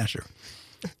Adam Smasher.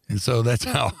 And so that's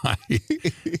how I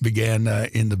began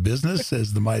in the business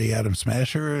as the Mighty Adam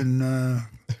Smasher. And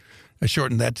I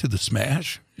shortened that to the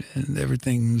Smash, and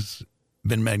everything's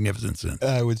been magnificent since.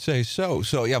 I would say so.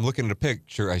 So yeah, I'm looking at a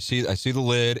picture. I see the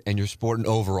lid, and you're sporting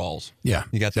overalls. Yeah,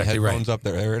 you got exactly the headphones up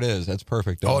there. There it is. That's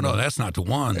perfect. Oh no, that's not the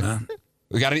one, man.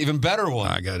 We got an even better one.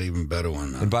 I got an even better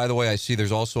one. And by the way, I see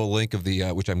there's also a link of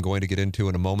the, which I'm going to get into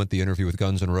in a moment, the interview with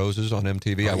Guns N' Roses on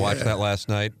MTV. I watched that last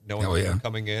night, knowing they were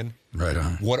coming in. Right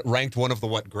on. What ranked one of the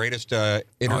greatest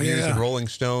interviews in Rolling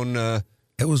Stone?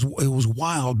 It was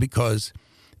wild because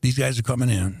these guys are coming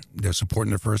in. They're supporting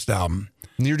their first album.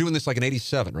 And you're doing this like in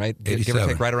 87, right? 87. Give or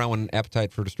take right around when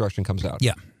Appetite for Destruction comes out.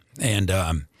 Yeah.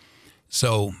 And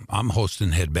so I'm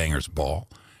hosting Headbangers Ball,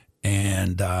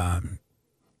 and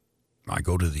I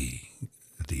go to the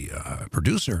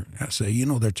producer. I say,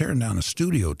 they're tearing down the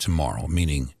studio tomorrow,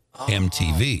 meaning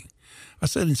MTV. I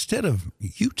said, instead of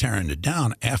you tearing it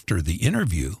down after the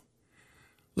interview,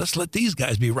 let's let these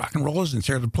guys be rock and rollers and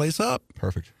tear the place up.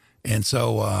 Perfect. And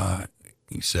so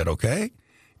he said, okay.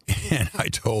 And I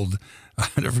told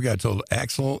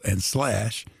Axl and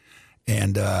Slash,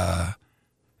 and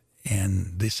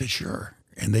they said, sure.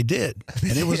 And they did.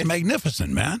 And it was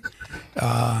magnificent, man.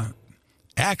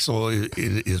 Axl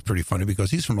is pretty funny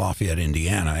because he's from Lafayette,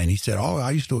 Indiana, and he said,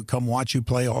 I used to come watch you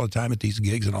play all the time at these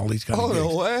gigs and all these kind of gigs. Oh,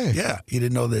 no way. Yeah. He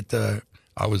didn't know that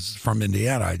I was from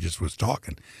Indiana. I just was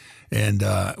talking. And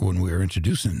when we were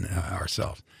introducing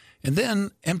ourselves. And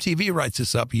then MTV writes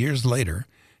this up years later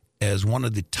as one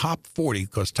of the top 40,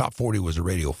 because top 40 was a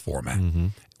radio format,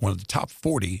 one of the top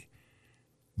 40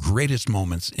 greatest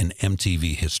moments in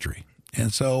MTV history.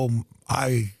 And so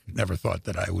I never thought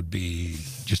that I would be,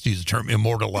 just use the term,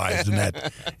 immortalized in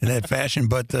that fashion.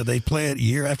 But they play it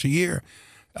year after year.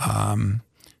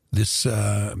 This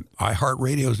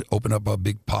iHeartRadio's opened up a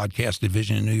big podcast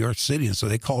division in New York City, and so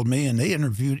they called me and they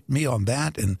interviewed me on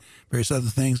that and various other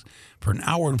things for an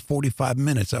hour and 45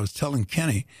 minutes. I was telling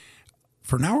Kenny,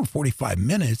 for an hour and 45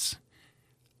 minutes,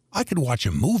 I could watch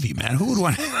a movie, man. Who would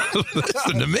want to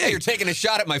listen to me? Hey, you're taking a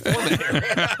shot at my format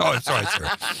here. Oh, sorry,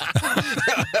 sir.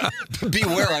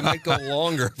 Beware, I might go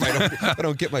longer if I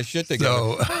don't get my shit together.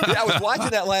 So, I was watching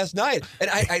that last night, and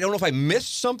I don't know if I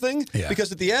missed something,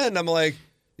 because at the end, I'm like,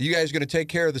 you guys are going to take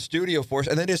care of the studio for us,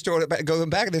 and then they start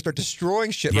going back and they start destroying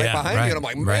shit right behind me, and I'm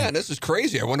like, man, this is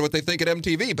crazy. I wonder what they think at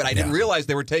MTV, but I didn't realize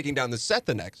they were taking down the set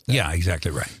the next day. Yeah, exactly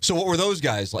right. So what were those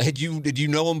guys like? Did you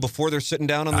know them before they're sitting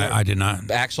down on I did not.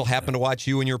 Axl happened to watch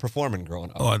you when you were performing growing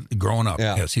up. Oh, growing up,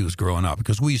 yes, he was growing up,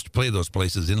 because we used to play those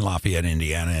places in Lafayette,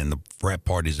 Indiana, and the frat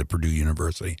parties at Purdue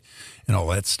University and all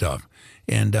that stuff.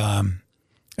 And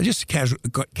just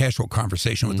a casual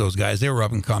conversation with those guys. They were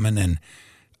up and coming, and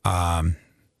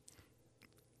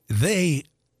they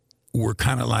were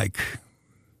kind of like,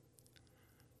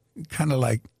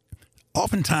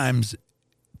 oftentimes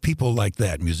people like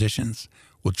that, musicians,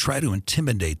 will try to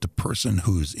intimidate the person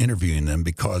who's interviewing them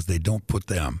because they don't put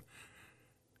them,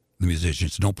 the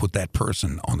musicians, don't put that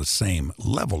person on the same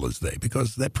level as they,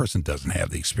 because that person doesn't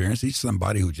have the experience. He's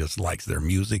somebody who just likes their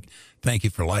music. Thank you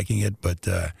for liking it, but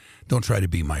don't try to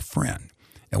be my friend.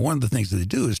 And one of the things that they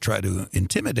do is try to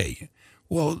intimidate you.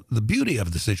 Well, the beauty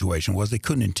of the situation was they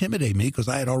couldn't intimidate me because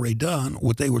I had already done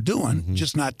what they were doing,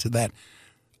 just not to that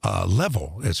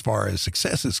level as far as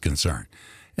success is concerned.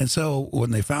 And so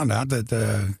when they found out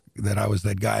that I was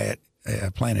that guy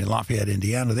playing in Lafayette,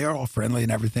 Indiana, they were all friendly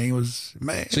and everything. It was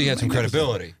so you had some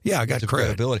credibility. Yeah, I got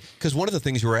credibility. Because one of the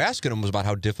things you were asking them was about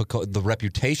how difficult the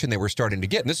reputation they were starting to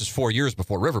get, and this is 4 years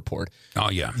before Riverport. Oh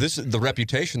yeah, the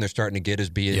reputation they're starting to get is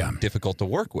being difficult to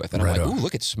work with, and I'm like, ooh,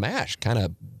 look at Smash, kind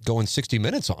of going 60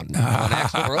 minutes on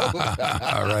Axl Rose.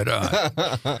 Right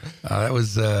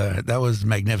on. That was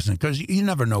magnificent, because you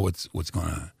never know what's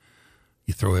gonna.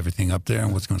 You throw everything up there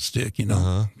and what's gonna stick,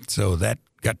 So that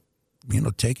got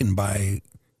taken by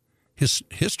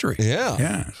history.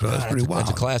 Yeah. So that's pretty wild.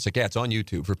 It's a classic. Yeah, it's on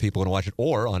YouTube for people to watch it,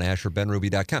 or on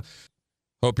AsherBenruby.com.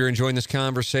 Hope you're enjoying this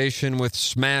conversation with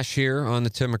Smash here on the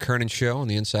Tim McKernan Show on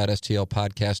the Inside STL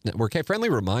Podcast Network. Hey, friendly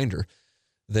reminder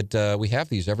that we have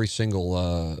these every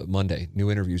single Monday,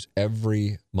 new interviews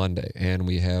every Monday, and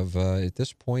we have, at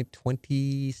this point,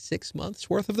 26 months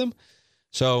worth of them.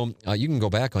 So you can go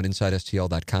back on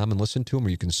InsideSTL.com and listen to them, or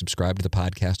you can subscribe to the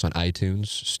podcast on iTunes,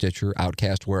 Stitcher,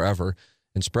 Outcast, wherever,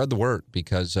 and spread the word,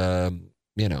 because,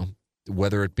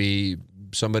 whether it be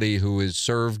somebody who is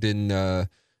served in the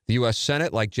U.S.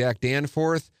 Senate like Jack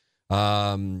Danforth,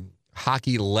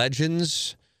 hockey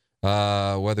legends,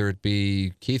 whether it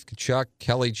be Keith Tkachuk,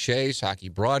 Kelly Chase, hockey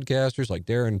broadcasters like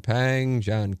Darren Pang,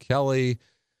 John Kelly.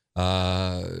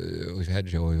 We've had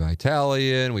Joey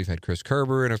Vitalian, we've had Chris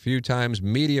Kerber in a few times,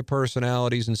 media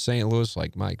personalities in St. Louis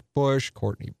like Mike Bush,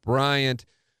 Courtney Bryant,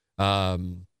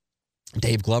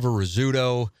 Dave Glover,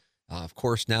 Rizzuto, Of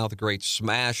course, now the great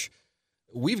Smash.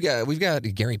 We've got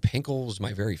Gary Pinkel was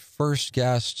my very first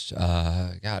guest.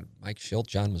 Got Mike Schilt,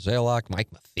 John Mozeliak,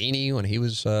 Mike Matheny when he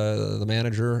was the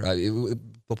manager.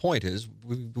 The point is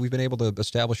we've been able to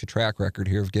establish a track record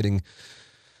here of getting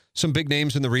some big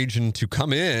names in the region to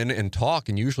come in and talk,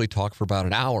 and usually talk for about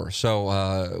an hour.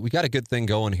 So we got a good thing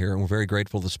going here, and we're very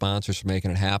grateful to the sponsors for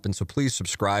making it happen. So please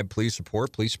subscribe, please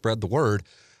support, please spread the word.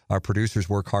 Our producers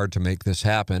work hard to make this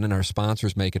happen, and our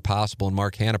sponsors make it possible. And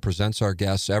Mark Hanna presents our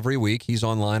guests every week. He's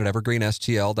online at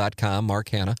evergreenstl.com, Mark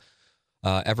Hanna,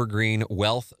 Evergreen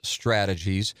Wealth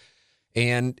Strategies.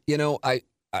 And, you know, I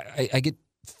get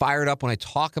fired up when I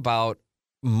talk about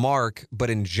Mark, but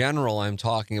in general, I'm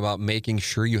talking about making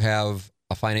sure you have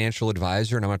a financial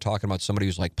advisor, and I'm not talking about somebody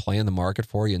who's like playing the market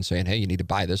for you and saying, hey, you need to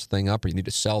buy this thing up or you need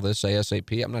to sell this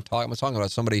ASAP. I'm talking about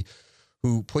somebody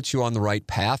who puts you on the right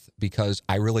path, because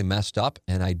I really messed up,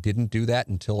 and I didn't do that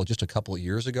until just a couple of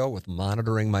years ago with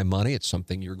monitoring my money. It's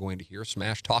something you're going to hear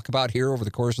Smash talk about here over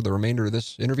the course of the remainder of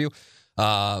this interview.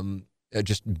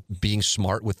 Just being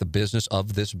smart with the business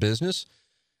of this business.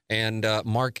 And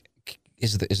Mark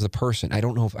is the person. I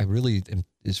don't know if I really am,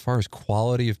 as far as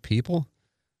quality of people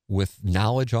with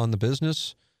knowledge on the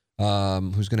business,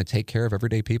 who's going to take care of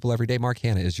everyday people every day. Mark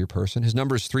Hanna is your person. His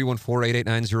number is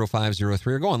 314-889-0503,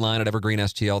 or go online at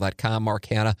evergreenstl.com. Mark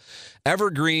Hanna,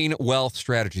 Evergreen Wealth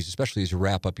Strategies, especially as you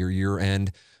wrap up your year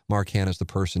end. Mark Hanna is the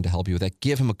person to help you with that.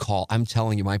 Give him a call. I'm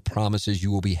telling you, my promise is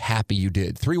you will be happy you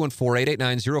did.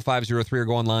 314-889-0503, or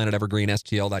go online at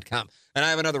evergreenstl.com. And I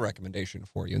have another recommendation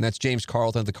for you, and that's James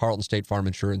Carlton of the Carlton State Farm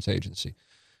Insurance Agency.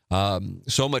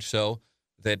 So much so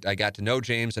that I got to know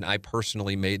James, and I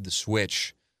personally made the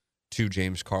switch to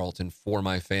James Carlton for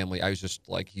my family. I was just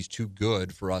like, he's too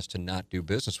good for us to not do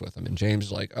business with him. And James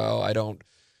is like, oh,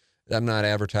 I'm not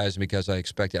advertising because I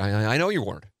expected. I know you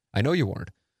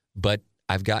weren't, but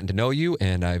I've gotten to know you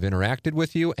and I've interacted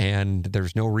with you, and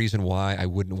there's no reason why I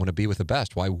wouldn't want to be with the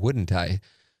best. Why wouldn't I?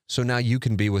 So now you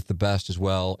can be with the best as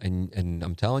well. And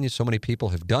I'm telling you, so many people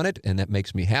have done it, and that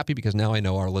makes me happy, because now I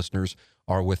know our listeners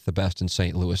are with the best in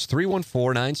St. Louis.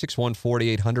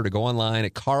 314-961-4800, to go online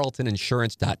at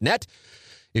carltoninsurance.net.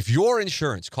 If your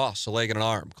insurance costs a leg and an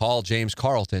arm, call James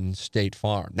Carlton, State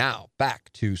Farm. Now,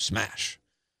 back to Smash.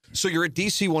 So you're at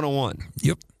DC 101.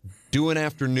 Yep. Doing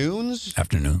afternoons?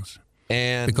 Afternoons.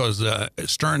 And because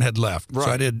Stern had left. Right.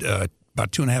 So I did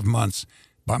about 2.5 months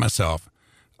by myself,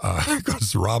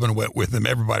 because Robin went with him.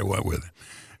 Everybody went with him.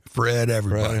 Fred,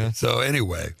 everybody. Right, yeah. So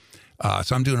anyway,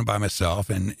 so I'm doing it by myself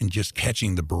and just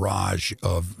catching the barrage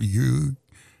of you're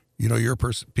a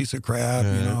piece of crap,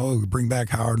 bring back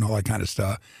Howard and all that kind of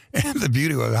stuff. And the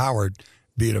beauty of Howard,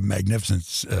 being a magnificent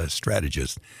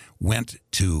strategist, went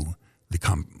to the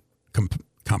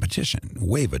competition,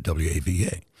 WAVA,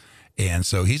 W-A-V-A. And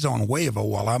so he's on WAVA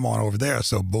while I'm on over there.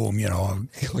 So boom,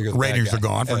 ratings are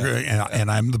gone,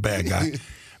 and I'm the bad guy.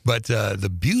 But the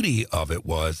beauty of it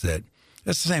was that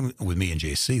that's the same with me and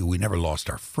JC. We never lost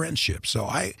our friendship. So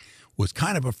I was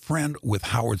kind of a friend with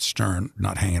Howard Stern,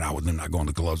 not hanging out with him, not going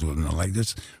to clubs with him, like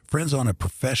this, friends on a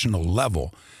professional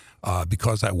level,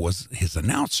 because I was his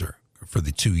announcer for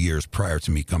the 2 years prior to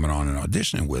me coming on and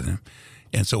auditioning with him.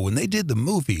 And so when they did the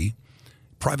movie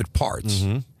Private Parts,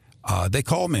 they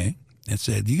called me and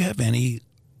said, do you have any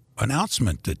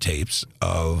announcement tapes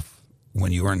of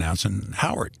when you were announcing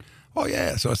Howard? Oh,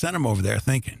 yeah. So I sent them over there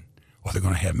thinking, they're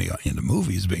going to have me in the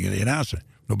movies being the announcer.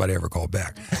 Nobody ever called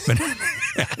back. But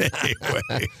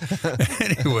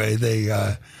anyway, they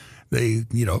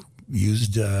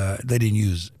used, they didn't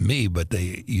use me, but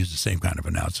they used the same kind of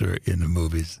announcer in the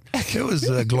movies. It was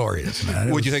glorious, man.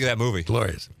 What'd you think of that movie?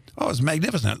 Glorious. Oh, it was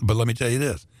magnificent. But let me tell you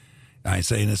this. I ain't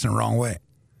saying this in the wrong way.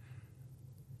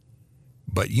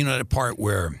 But you know that part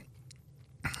where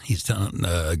he's telling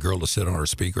a girl to sit on her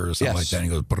speaker or something like that, and he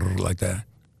goes brrr, like that?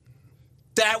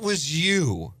 That was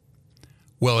you.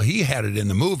 Well, he had it in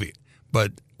the movie,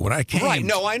 but when I came... Right,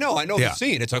 no, I know the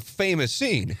scene. It's a famous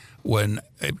scene. When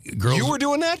girls... You were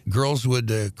doing that? Girls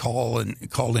would call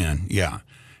in, yeah,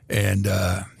 and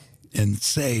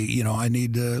say, I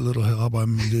need a little help,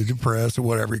 I'm depressed or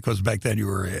whatever, because back then you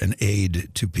were an aid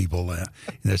to people in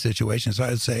that situation. So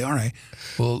I'd say, all right,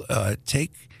 well,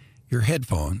 take your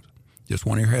headphones, just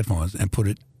one of your headphones, and put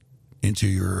it into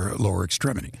your lower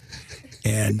extremity.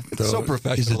 And so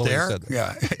professional. Is it there?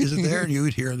 Yeah. Is it there? And you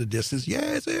would hear in the distance, yeah,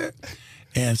 it's there.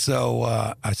 And so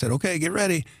I said, okay, get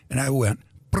ready. And I went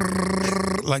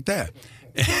like that.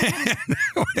 And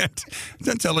I went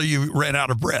until you ran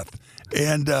out of breath.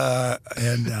 And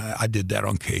I did that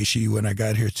on Casey when I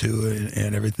got here too,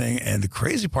 and everything. And the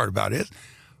crazy part about it is,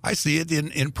 I see it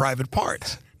in Private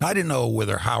Parts. I didn't know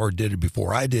whether Howard did it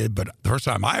before I did, but the first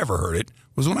time I ever heard it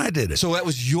was when I did it. So that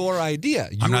was your idea.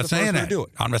 I'm not saying that.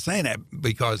 I'm not saying that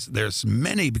because there's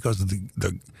many, because of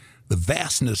the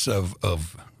vastness of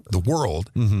the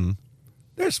world. Mm-hmm.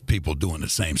 There's people doing the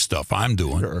same stuff I'm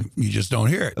doing. Sure. You just don't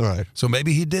hear it. Right. So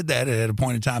maybe he did that at a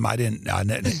point in time. I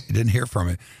didn't hear from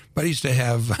him. But I used to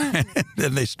have.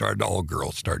 Then all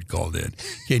girls started calling in.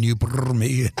 Can you brr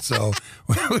me? So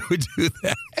we would do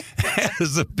that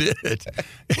as a bit.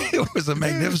 It was a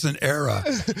magnificent era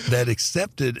that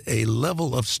accepted a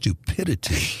level of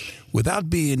stupidity without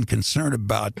being concerned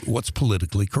about what's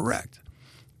politically correct.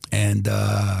 And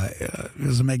it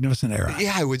was a magnificent era.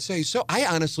 Yeah, I would say so. I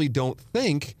honestly don't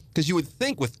think, because you would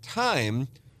think with time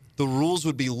the rules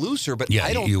would be looser, but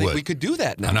I don't think we could do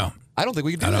that now. I know. I don't think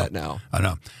we could do that now. I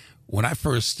know. When I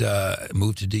first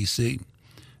moved to D.C.,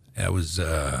 it was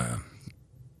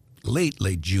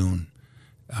late June.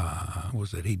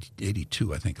 Was it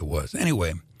 82, I think it was.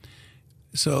 Anyway,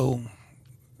 so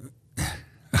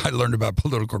I learned about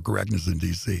political correctness in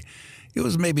D.C. It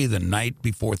was maybe the night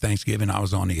before Thanksgiving. I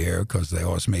was on the air because they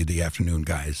always made the afternoon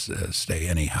guys stay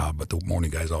anyhow, but the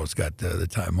morning guys always got the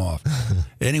time off.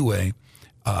 Anyway,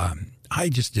 I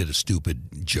just did a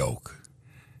stupid joke.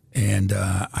 And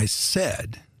I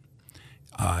said,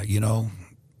 we ought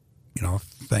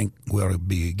to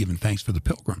be giving thanks for the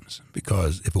Pilgrims,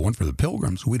 because if it weren't for the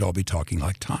Pilgrims, we'd all be talking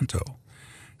like Tonto.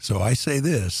 So I say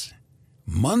this,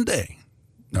 Monday,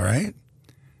 all right?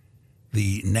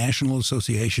 The National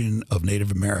Association of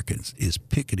Native Americans is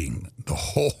picketing the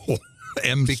whole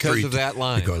M Street. Because of that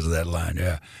line. Because of that line,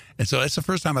 yeah. And so that's the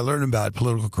first time I learned about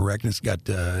political correctness. Got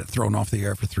thrown off the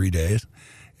air for 3 days.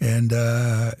 And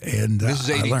this is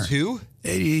 82?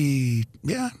 80,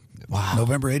 yeah. Wow.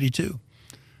 November 82.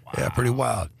 Wow. Yeah, pretty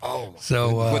wild. Oh.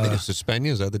 So, what, they just suspend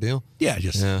you? Is that the deal? Yeah,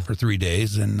 just for 3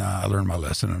 days. And I learned my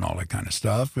lesson and all that kind of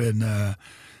stuff. And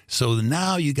so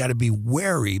now you got to be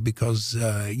wary because,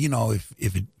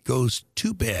 if it goes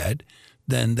too bad,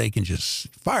 then they can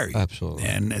just fire you. Absolutely.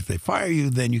 And if they fire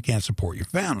you, then you can't support your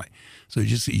family. So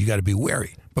you got to be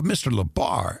wary. But Mr.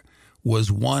 LaBar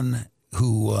was one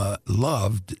who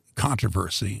loved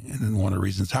controversy, and one of the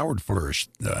reasons Howard flourished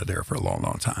there for a long,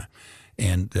 long time,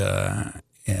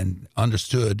 and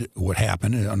understood what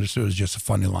happened, and understood it was just a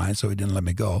funny line, so he didn't let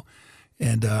me go.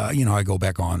 And, I go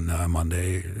back on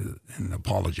Monday and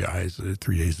apologize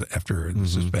 3 days after the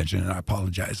suspension, and I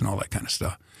apologize and all that kind of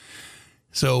stuff.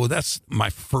 So that's my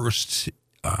first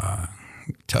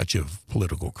touch of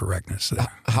political correctness.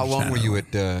 How long were you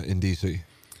in D.C.?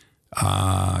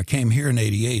 I came here in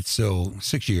 88, so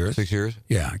 6 years. 6 years?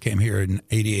 Yeah, I came here in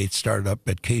 88, started up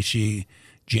at KSHE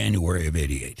January of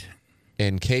 88.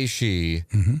 And KSHE,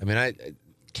 I mean,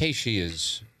 KSHE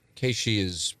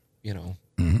is,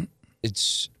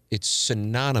 it's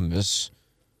synonymous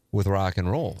with rock and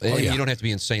roll. Oh, yeah. You don't have to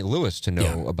be in St. Louis to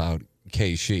know about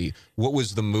KSHE. What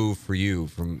was the move for you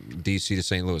from D.C. to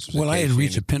St. Louis? Well, I had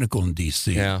reached a pinnacle in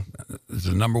D.C. Yeah. There's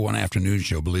a number one afternoon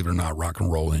show, believe it or not, rock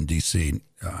and roll in D.C.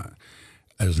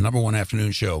 It was a number one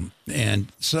afternoon show.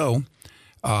 And so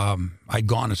I'd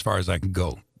gone as far as I could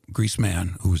go.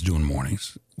 Greaseman, who was doing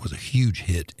mornings, was a huge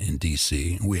hit in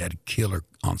D.C. We had a killer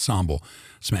ensemble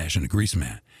smashing the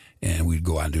Greaseman. And we'd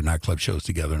go out and do nightclub shows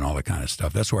together and all that kind of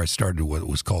stuff. That's where I started what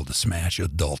was called the Smash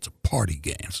Adult Party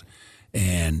Games.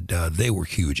 And they were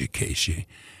huge at KSHE.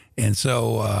 And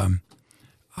so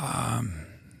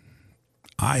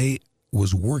I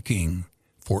was working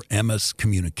for MS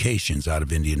Communications out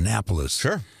of Indianapolis.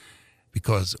 Sure.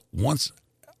 Because once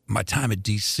my time at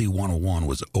DC 101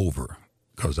 was over,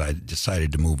 because I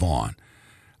decided to move on,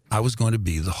 I was going to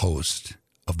be the host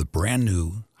of the brand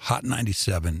new Hot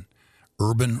 97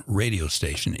 urban radio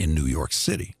station in New York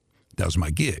City. That was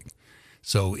my gig.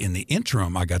 So in the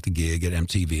interim, I got the gig at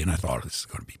MTV, and I thought this is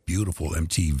going to be beautiful.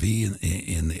 MTV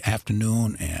in the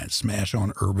afternoon and smash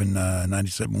on Urban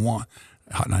 97.1,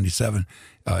 Hot 97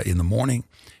 in the morning.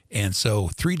 And so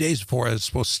 3 days before I was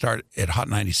supposed to start at Hot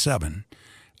 97,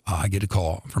 I get a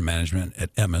call from management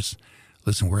at MS.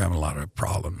 Listen, we're having a lot of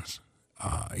problems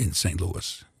in St.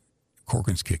 Louis.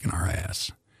 Corcoran's kicking our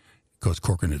ass, because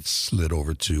Corcoran had slid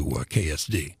over to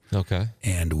KSD. Okay.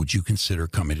 And would you consider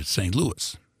coming to St.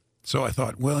 Louis? So I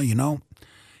thought, well,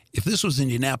 if this was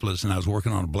Indianapolis and I was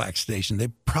working on a black station, they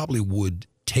probably would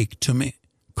take to me,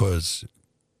 because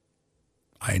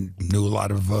I knew a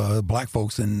lot of black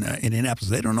folks in Indianapolis.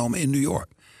 They don't know me in New York.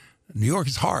 New York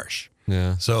is harsh.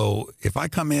 Yeah. So if I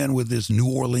come in with this New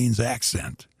Orleans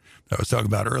accent that I was talking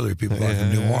about earlier, people from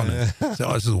New Orleans.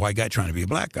 So this is a white guy trying to be a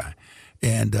black guy.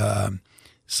 And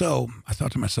So I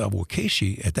thought to myself, well,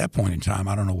 Casey, at that point in time,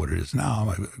 I don't know what it is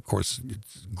now. Of course,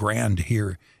 it's grand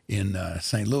here in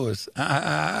St. Louis.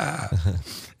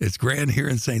 It's grand here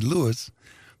in St. Louis.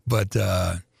 But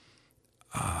I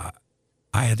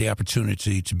had the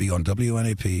opportunity to be on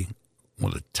WNAP,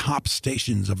 one of the top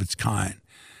stations of its kind,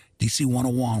 DC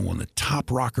 101, one of the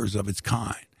top rockers of its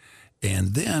kind.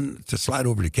 And then to slide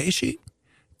over to Casey,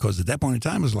 because at that point in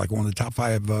time, it was like one of the top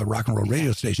 5 rock and roll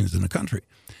radio stations in the country.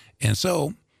 And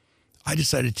so I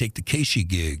decided to take the Casey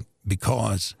gig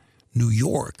because New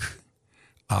York,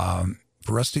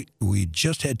 for us, we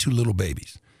just had 2 little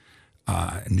babies.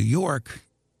 New York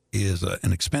is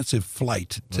an expensive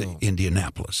flight to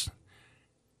Indianapolis.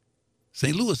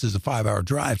 St. Louis is a 5-hour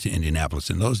drive to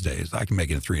Indianapolis in those days. I can make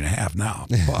it in 3.5 now,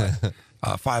 but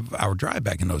a 5-hour drive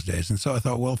back in those days. And so I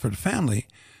thought, well, for the family,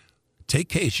 take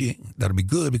Casey. That'll be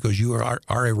good because you are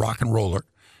a rock and roller.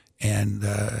 And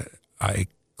I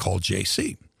called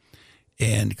JC.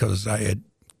 And because I had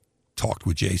talked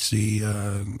with JC,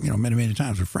 many, many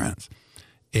times with friends.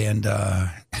 And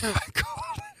I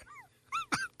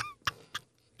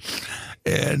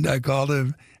called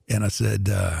him and I said,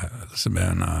 listen,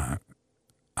 man,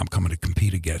 I'm coming to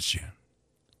compete against you.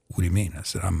 What do you mean? I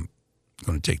said, I'm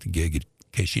going to take the gig at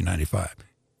KC95.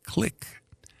 Click.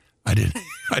 I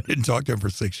didn't talk to him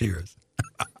for 6 years.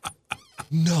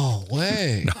 No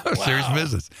way. No, wow. Serious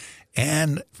business.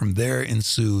 And from there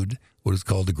ensued what is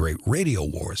called the Great Radio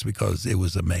Wars, because it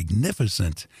was a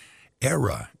magnificent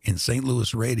era in St.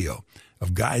 Louis radio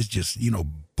of guys just,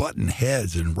 butting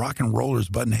heads and rock and rollers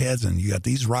butting heads. And you got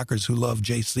these rockers who love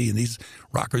JC and these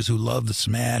rockers who love the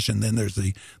Smash. And then there's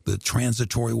the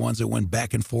transitory ones that went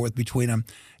back and forth between them.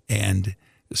 And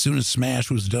as soon as Smash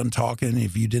was done talking,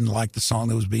 if you didn't like the song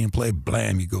that was being played,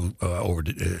 blam, you go over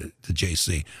to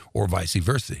JC or vice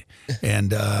versa.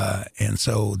 And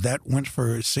so that went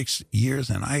for 6 years.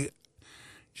 And I,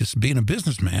 just being a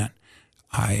businessman,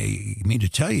 I mean to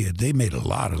tell you, they made a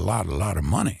lot of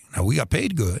money. Now, we got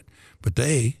paid good, but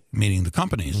they, meaning the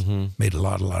companies, made a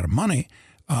lot of money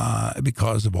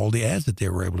because of all the ads that they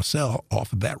were able to sell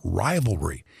off of that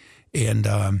rivalry. And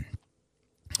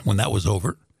when that was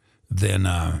over, then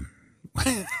now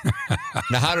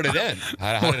how did it end?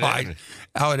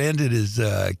 How it ended is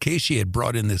Casey had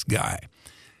brought in this guy,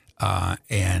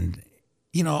 and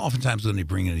oftentimes when they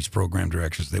bring in these program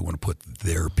directors, they want to put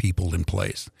their people in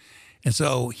place. And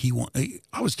so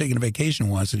I was taking a vacation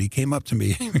once, and he came up to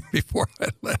me before I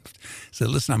left. Said,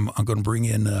 "Listen, I'm going to bring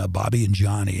in Bobby and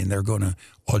Johnny, and they're going to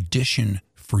audition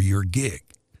for your gig."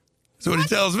 That's what he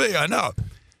tells me. I know.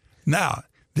 Now,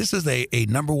 this is a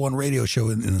number 1 radio show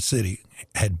in the city.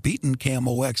 Had beaten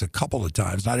KMOX a couple of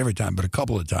times, not every time, but a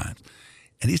couple of times.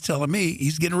 And he's telling me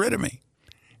he's getting rid of me,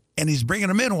 and he's bringing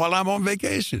them in while I'm on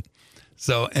vacation.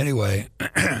 So anyway,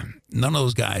 none of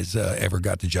those guys ever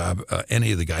got the job.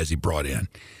 Any of the guys he brought in,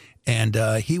 and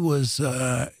he was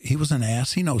an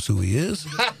ass. He knows who he is.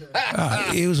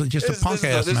 He was just a punk ass,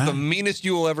 man. This is the meanest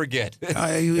you will ever get.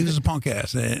 He was a punk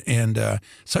ass, and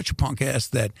such a punk ass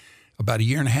that about a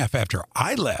year and a half after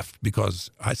I left,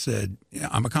 because I said,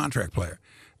 I'm a contract player.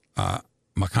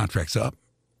 My contract's up.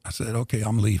 I said, okay,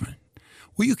 I'm leaving.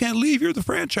 Well, you can't leave. You're the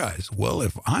franchise. Well,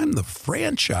 if I'm the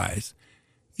franchise,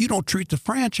 you don't treat the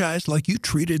franchise like you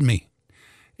treated me.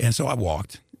 And so I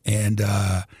walked. And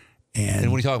what are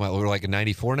you talking about? We're like in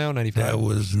 94 now, 95? That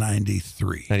was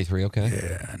 93. 93, okay.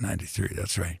 Yeah, 93.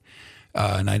 That's right.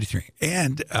 93.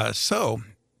 And so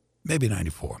maybe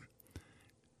 94.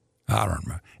 I don't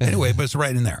remember. Anyway, but it's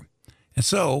right in there. And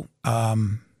so I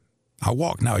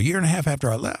walked. Now, a year and a half after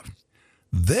I left,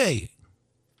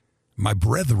 my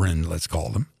brethren, let's call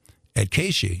them, at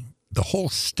Casey, the whole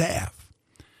staff,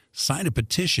 signed a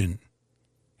petition,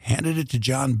 handed it to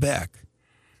John Beck,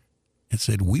 and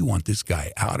said, we want this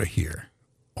guy out of here,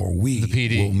 or we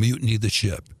will mutiny the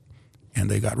ship. And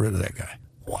they got rid of that guy.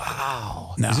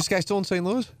 Wow. Now, is this guy still in St.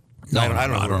 Louis? No, I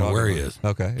don't know where he is.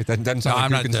 Okay. It doesn't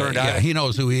sound like you're concerned. Yeah, he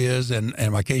knows who he is, and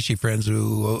my Casey friends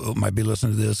who might be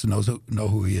listening to this know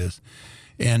who he is.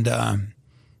 And,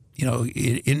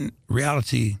 in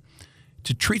reality,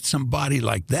 to treat somebody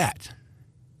like that,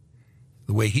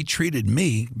 the way he treated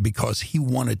me, because he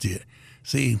wanted to,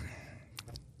 see,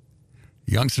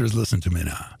 youngsters, listen to me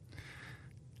now.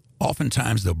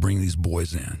 Oftentimes they'll bring these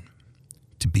boys in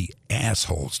to be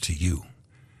assholes to you,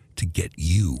 to get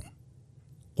you.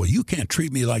 Well, you can't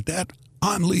treat me like that.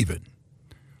 I'm leaving.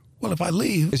 Well, if I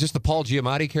leave... Is this the Paul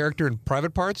Giamatti character in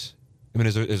Private Parts? I mean,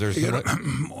 is there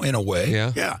in a way,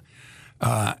 yeah.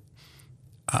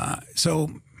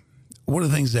 So one of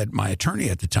the things that my attorney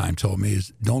at the time told me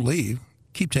is, don't leave,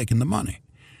 keep taking the money.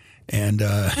 And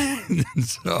And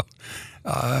so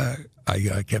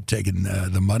I kept taking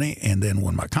the money, and then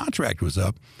when my contract was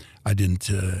up, I didn't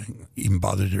even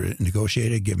bother to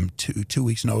negotiate it, give them two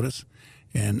weeks' notice,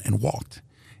 and walked.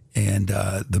 And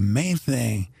the main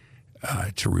thing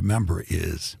to remember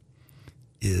is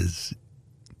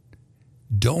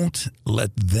don't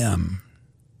let them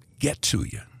get to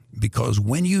you, because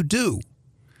when you do,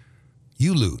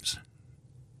 you lose.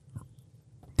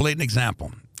 Blatant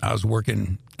example. I was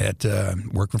working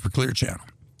for Clear Channel,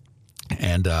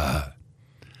 and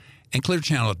Clear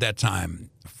Channel at that time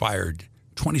fired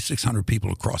 2,600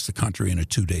 people across the country in a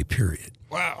 2-day period.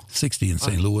 Wow. 60 in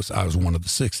St. Louis. I was one of the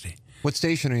 60. What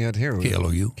station are you at here?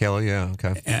 KLOU. KLOU, yeah,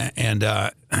 okay. And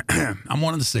I'm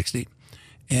one of the 60,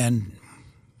 and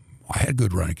I had a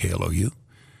good run at KLOU.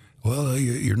 Well,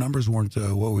 your numbers weren't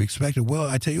what we expected. Well,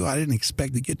 I tell you, I didn't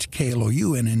expect to get to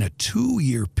KLOU, and in a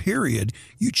 2-year period,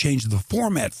 you changed the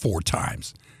format 4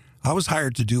 times. I was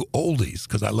hired to do oldies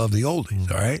because I love the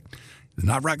oldies, all right?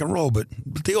 Not rock and roll, but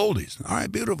the oldies. All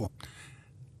right, beautiful.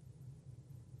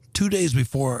 2 days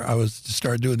before I was to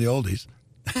start doing the oldies,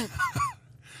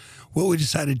 well, we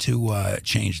decided to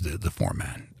change the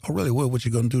format. Oh, really? Well, what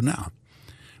you going to do now?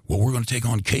 Well, we're going to take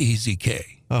on KZK.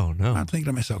 Oh, no. I'm thinking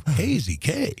to myself,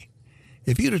 KZK?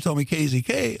 If you'd have told me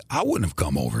KZK, I wouldn't have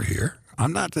come over here.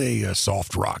 I'm not a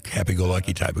soft rock,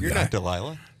 happy-go-lucky type of guy. You're not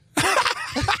Delilah.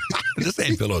 This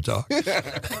ain't pillow talk.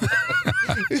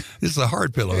 This is a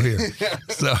hard pillow here.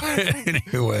 So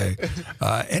anyway,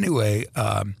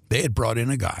 they had brought in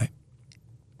a guy.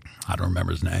 I don't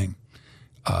remember his name.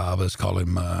 Let's call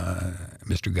him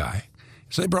Mr. Guy.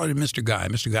 So they brought in Mr. Guy.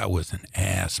 Mr. Guy was an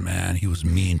ass, man. He was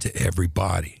mean to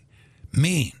everybody.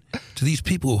 Mean to these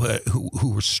people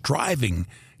who were striving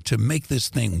to make this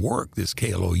thing work, this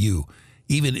KLOU,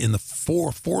 even in the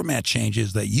 4 format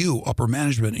changes that you, upper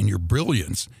management, in your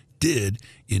brilliance, did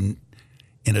in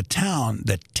a town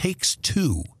that takes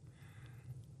 2,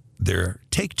 their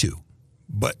take 2.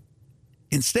 But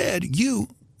instead, you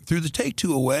threw the take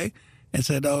 2 away and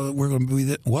said, oh, we're going to be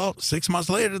that. Well, 6 months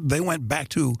later, they went back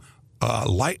to a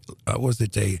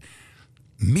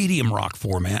medium rock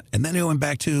format, and then they went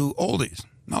back to oldies.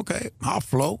 Okay, I'll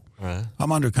float. Right.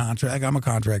 I'm under contract. I'm a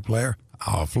contract player.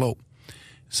 I'll float.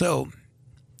 So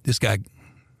this guy,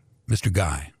 Mr.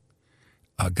 Guy,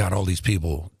 got all these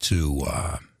people to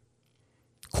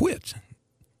quit.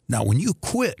 Now, when you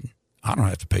quit, I don't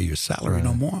have to pay your salary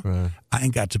no more. Right. I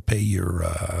ain't got to pay your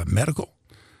medical.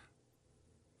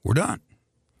 We're done.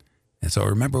 And so I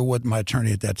remember what my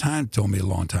attorney at that time told me a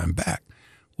long time back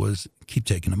was keep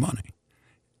taking the money.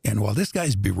 And while this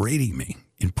guy's berating me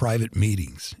in private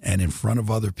meetings and in front of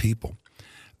other people,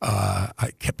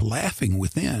 I kept laughing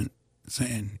within,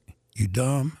 saying, you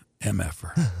dumb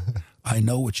MFer. I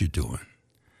know what you're doing.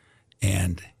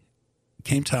 And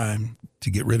came time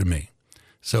to get rid of me.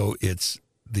 So it's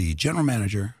the general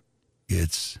manager,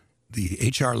 it's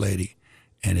the HR lady,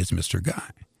 and it's Mr. Guy.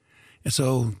 And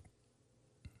so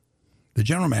the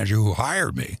general manager who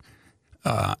hired me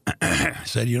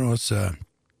said, you know, it's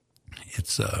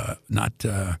not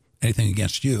anything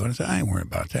against you. And I said, I ain't worried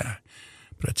about that.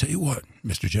 But I tell you what,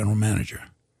 Mr. General Manager,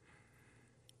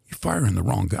 you're firing the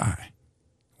wrong guy.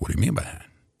 What do you mean by that?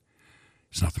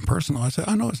 It's nothing personal. I said,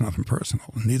 I know it's nothing personal.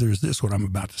 Neither is this what I'm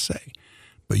about to say.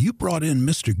 But you brought in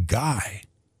Mr. Guy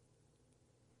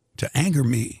to anger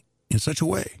me in such a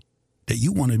way that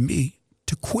you wanted me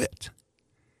to quit.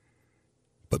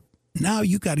 But now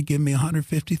you got to give me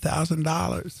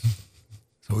 $150,000.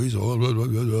 So he's all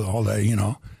that, you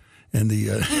know. And the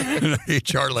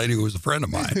HR lady, who was a friend of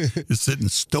mine, is sitting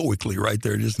stoically right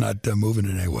there, just not moving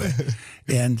in any way.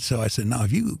 And so I said, now,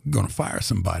 if you're going to fire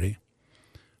somebody,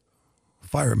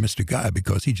 fire Mr. Guy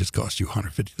because he just cost you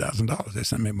 $150,000. They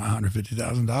sent me my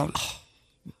 $150,000.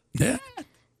 Yeah.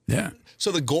 Yeah.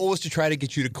 So the goal was to try to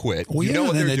get you to quit. Well, you know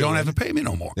what then they don't have to pay me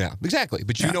no more. Yeah, exactly.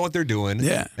 But you know what they're doing.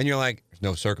 Yeah. And you're like, there's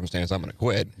no circumstance I'm going to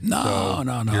quit. No. You're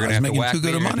going to have to whack too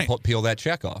good of money. Peel that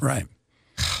check off. Right.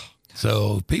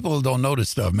 So people don't notice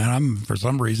stuff, man. I'm, for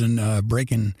some reason,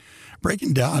 breaking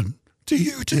down to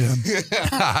you, Tim. Good,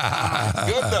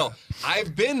 though.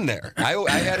 I've been there. I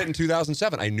had it in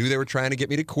 2007. I knew they were trying to get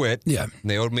me to quit. Yeah. And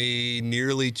they owed me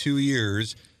nearly 2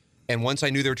 years. And once I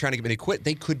knew they were trying to get me to quit,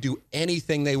 they could do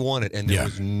anything they wanted. And there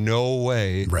was no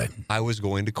way I was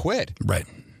going to quit. Right.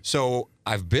 So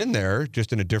I've been there,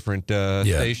 just in a different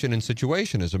station and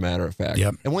situation, as a matter of fact.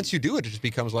 Yep. And once you do it, it just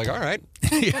becomes like, all right.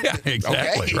 Yeah,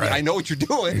 exactly. Okay, right. I know what you're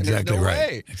doing. Exactly and there's no right.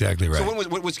 way. Exactly right. So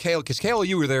what was KL? Because KL,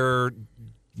 you were there.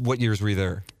 What years were you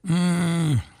there?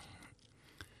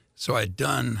 So I had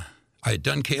done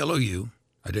KLOU.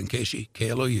 I done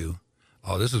KLOU.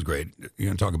 Oh, this is great. You're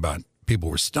going to talk about people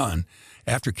were stunned.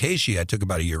 After Casey, I took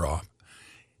about a year off,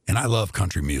 and I love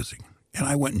country music. And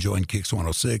I went and joined Kicks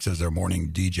 106 as their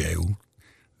morning DJ.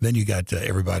 Then you got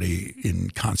everybody in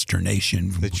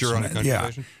consternation. That you're on a country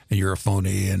station? And you're a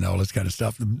phony and all this kind of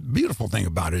stuff. The beautiful thing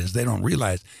about it is they don't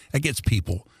realize it gets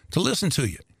people to listen to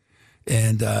you.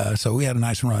 And so we had a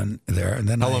nice run there. And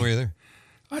then How long were you there?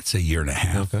 I'd say a year and a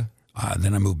half. Okay.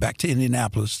 Then I moved back to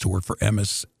Indianapolis to work for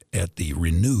Emmis at the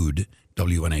renewed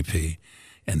WNAP.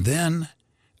 And then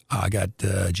I got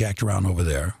jacked around over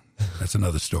there. That's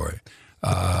another story.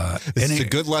 This is a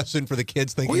good lesson for the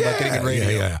kids thinking about getting in radio.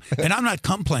 Yeah. And I'm not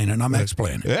complaining. I'm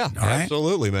explaining. Yeah, all right?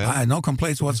 absolutely, man. I had no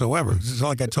complaints whatsoever. It's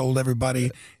like I told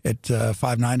everybody at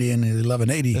 590 and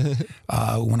 1180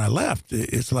 when I left.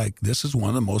 It's like, this is one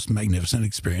of the most magnificent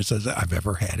experiences I've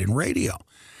ever had in radio.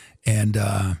 And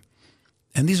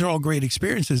these are all great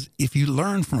experiences if you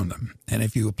learn from them and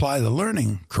if you apply the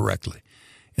learning correctly.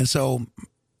 And so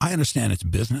I understand it's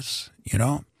business, you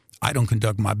know. I don't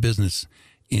conduct my business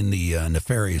in the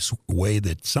nefarious way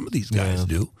that some of these guys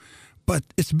do, but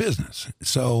it's business.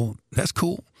 So that's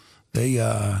cool. They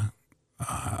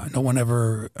no one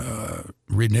ever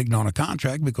reneged on a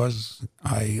contract because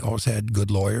I always had good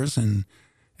lawyers and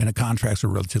the contracts were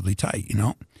relatively tight, you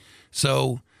know.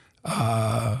 So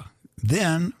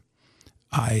then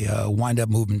I wind up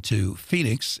moving to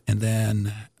Phoenix, and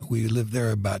then we lived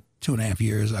there about 2.5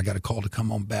 years. I got a call to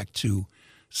come on back to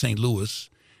St. Louis.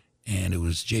 And it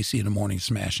was JC in the morning,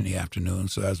 Smash in the afternoon.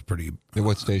 So that was pretty.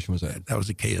 What station was that? That was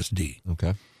at KSD.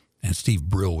 Okay. And Steve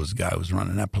Brill was the guy who was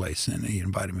running that place. And he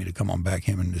invited me to come on back,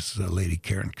 him and this lady,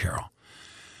 Karen Carroll.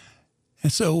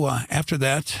 And so after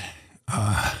that,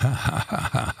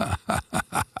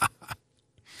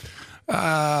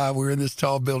 we were in this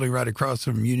tall building right across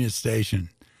from Union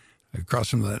Station, across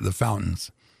from the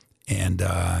fountains. And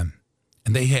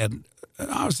they had.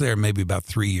 I was there maybe about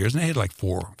 3 years, and they had like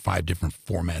 4 or 5 different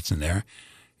formats in there.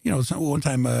 You know, so one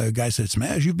time a guy said,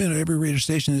 Smash, you've been at every radio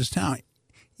station in this town.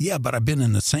 Yeah, but I've been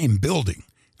in the same building,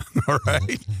 all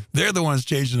right? They're the ones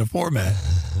changing the format.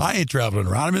 I ain't traveling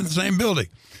around. I'm in the same building.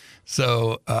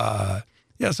 So,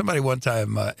 somebody one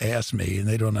time asked me, and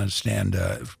they don't understand,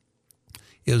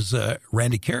 it was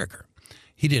Randy Carricker.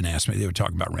 He didn't ask me. They were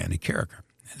talking about Randy Carricker.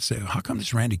 And I said, how come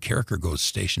this Randy Carricker goes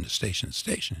station to station to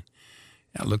station?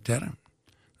 And I looked at him.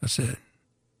 I said,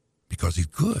 because he's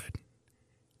good.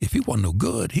 If he wasn't no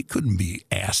good, he couldn't be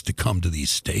asked to come to these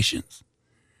stations.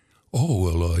 Oh,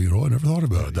 well, I never thought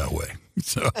about it that way.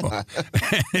 So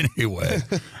anyway,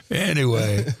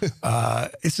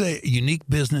 it's a unique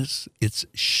business. It's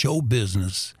show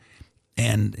business.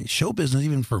 And show business,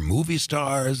 even for movie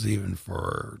stars, even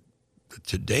for the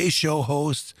Today Show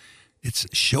hosts, it's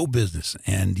show business,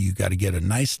 and you got to get a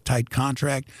nice, tight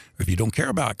contract. Or if you don't care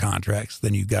about contracts,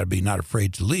 then you got to be not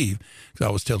afraid to leave. Because I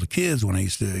always tell the kids when I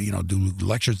used to, do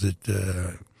lectures at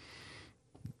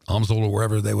Umsel or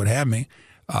wherever they would have me,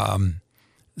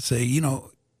 say,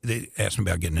 they ask me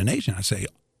about getting an agent. I say,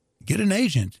 get an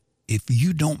agent if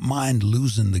you don't mind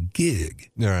losing the gig.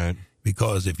 All right.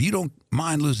 Because if you don't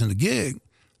mind losing the gig,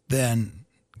 then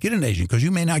get an agent, because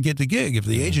you may not get the gig if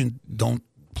the agent don't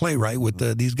play right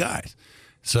with these guys.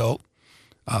 So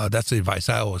that's the advice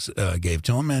I always gave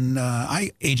to them. And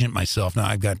I agent myself. Now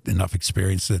I've got enough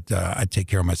experience that I take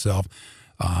care of myself.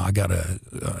 I got a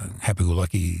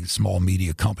happy-go-lucky small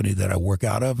media company that I work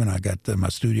out of, and I got my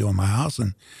studio in my house,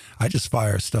 and I just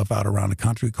fire stuff out around the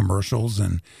country, commercials.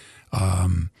 And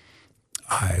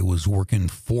I was working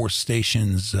 4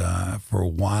 stations for a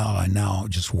while. I now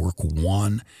just work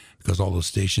 1 because all those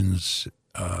stations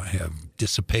have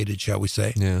dissipated, shall we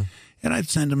say. Yeah. And I'd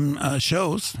send them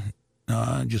shows,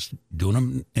 just doing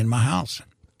them in my house.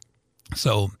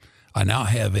 So I now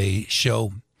have a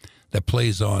show that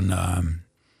plays on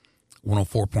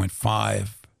 104.5,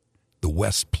 the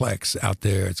Westplex out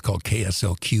there. It's called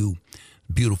KSLQ.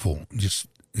 Beautiful. It's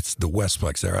the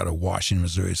Westplex. They're out of Washington,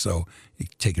 Missouri. So you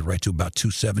take it right to about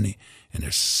 270. And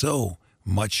there's so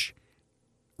much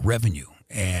revenue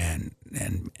and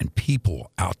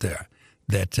people out there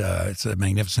that it's a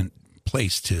magnificent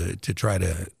place to try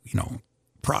to,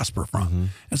 prosper from. Mm-hmm.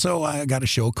 And so I got a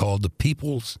show called The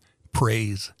People's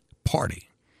Praise Party.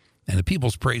 And the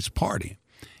People's Praise Party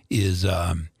is,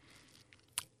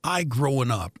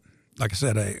 growing up, like I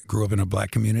said, I grew up in a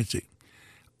black community.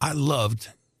 I loved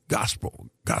gospel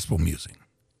music.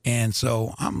 And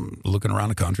so I'm looking around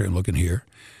the country, I'm looking here,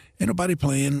 ain't nobody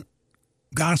playing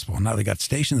gospel. Now they got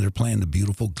stations that are playing the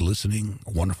beautiful, glistening,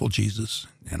 wonderful Jesus,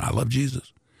 and I love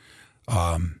Jesus.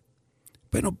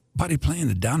 But nobody playing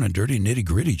the down and dirty,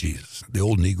 nitty-gritty Jesus, the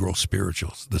old Negro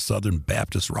spirituals, the Southern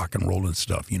Baptist rock and roll and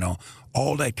stuff,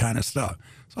 all that kind of stuff.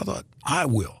 So I thought, I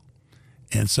will.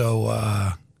 And so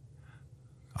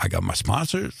I got my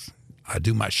sponsors. I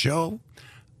do my show.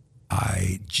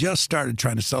 I just started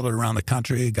trying to sell it around the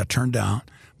country. It got turned down,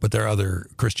 but there are other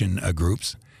Christian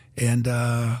groups. And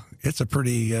it's a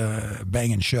pretty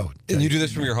banging show. And you do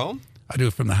this from your home? I do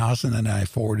it from the house, and then I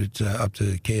forward it up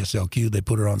to KSLQ. They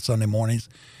put it on Sunday mornings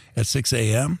at 6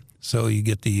 a.m., so you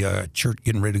get the church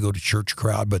getting ready to go to church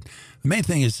crowd. But the main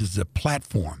thing is the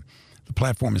platform. The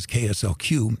platform is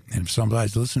KSLQ, and if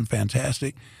somebody's listening,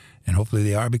 fantastic, and hopefully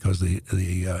they are because they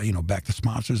back the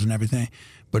sponsors and everything.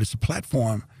 But it's a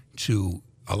platform to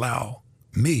allow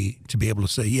me to be able to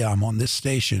say, yeah, I'm on this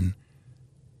station,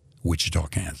 Wichita,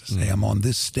 Kansas. Hey, I'm on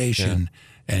this station,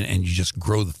 and you just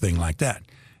grow the thing like that.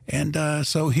 And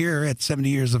so here at 70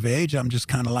 years of age, I'm just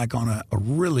kind of like on a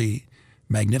really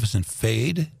magnificent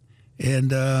fade,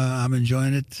 and I'm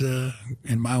enjoying it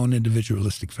in my own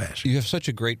individualistic fashion. You have such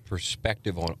a great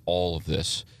perspective on all of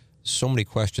this. So many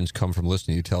questions come from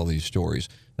listening to you tell these stories,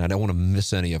 and I don't want to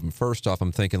miss any of them. First off,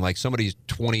 I'm thinking like somebody's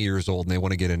 20 years old and they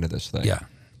want to get into this thing. Yeah.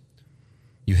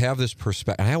 You have this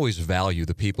perspective. I always value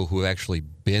the people who have actually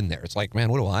been there. It's like, man,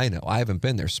 what do I know? I haven't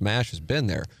been there. Smash has been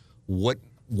there. What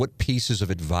pieces of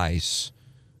advice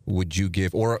would you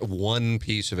give, or one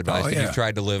piece of advice that you've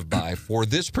tried to live by for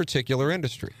this particular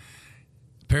industry?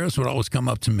 Parents would always come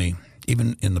up to me,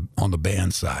 even on the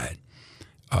band side,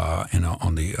 and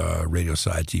on the radio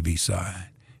side, TV side.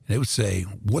 They would say,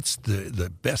 what's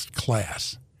the best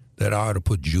class that I ought to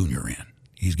put Junior in?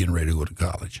 He's getting ready to go to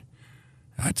college.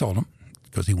 I told him,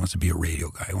 because he wants to be a radio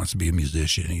guy. He wants to be a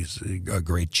musician. He's a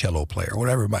great cello player,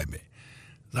 whatever it might be.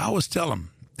 I always tell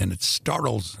him, and it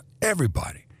startles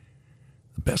everybody,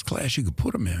 the best class you could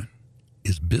put him in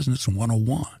is Business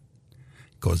 101.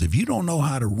 Because if you don't know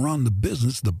how to run the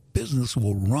business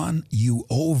will run you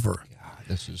over.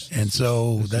 This is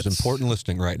important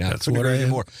listening right now. That's what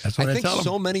I think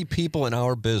so many people in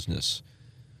our business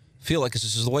feel like this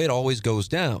is the way it always goes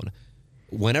down.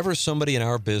 Whenever somebody in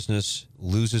our business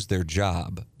loses their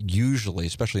job, usually,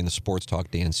 especially in the sports talk,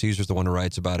 Dan Caesar's the one who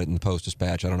writes about it in the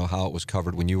Post-Dispatch. I don't know how it was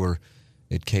covered when you were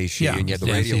at KSHE and you had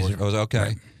the radio. It was okay.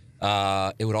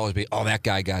 Right. It would always be, oh, that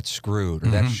guy got screwed, or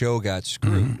that show got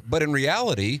screwed. But in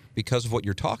reality, because of what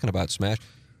you're talking about, Smash,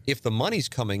 if the money's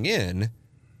coming in,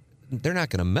 they're not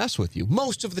going to mess with you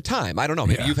most of the time. I don't know.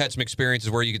 Maybe you've had some experiences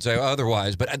where you could say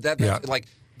otherwise, but that's like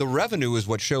the revenue is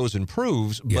what shows and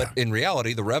proves. But in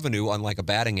reality, the revenue, unlike a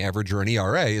batting average or an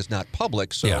ERA, is not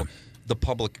public. So the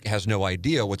public has no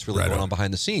idea what's really going on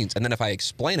behind the scenes. And then if I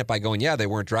explain it by going, they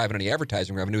weren't driving any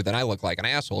advertising revenue, then I look like an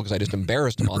asshole because I just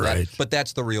embarrassed them on that. But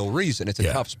that's the real reason. It's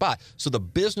a tough spot. So the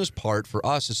business part for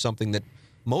us is something that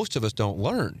most of us don't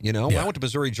learn. When I went to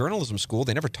Missouri Journalism School,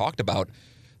 they never talked about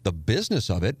the business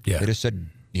of it. They just said,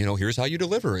 here's how you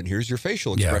deliver, and here's your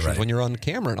facial expressions when you're on the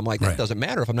camera. And I'm like, that doesn't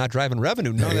matter if I'm not driving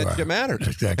revenue. None of that shit matters.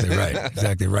 Exactly right.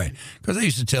 Exactly right. Because I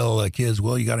used to tell kids,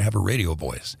 well, you got to have a radio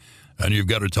voice. And you've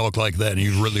got to talk like that, and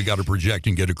you've really got to project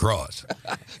and get across.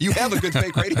 You have a good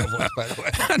fake radio voice, by the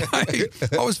way.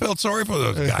 I always felt sorry for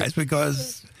those guys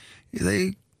because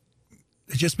they're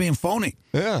just being phony.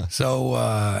 Yeah.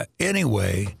 So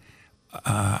anyway,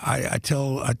 I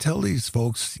tell these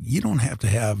folks, you don't have to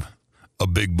have a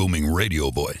big booming radio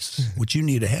voice. What you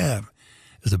need to have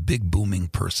is a big booming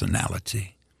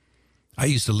personality. I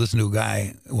used to listen to a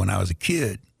guy when I was a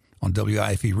kid on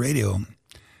WIFE radio,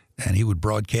 and he would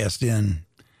broadcast in,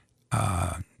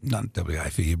 not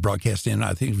WIFE, he'd broadcast in,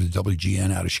 I think it was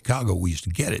WGN out of Chicago. We used to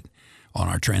get it on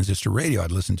our transistor radio.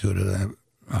 I'd listen to it.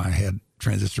 I had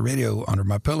transistor radio under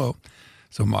my pillow,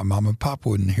 so my mom and pop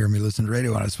wouldn't hear me listen to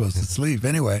radio when I was supposed to sleep.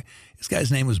 Anyway, this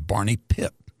guy's name was Barney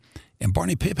Pip. And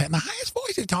Barney Pip had the highest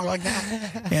voice. He talked like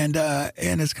that.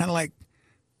 And it's kind of like,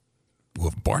 well,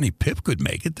 if Barney Pip could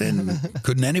make it, then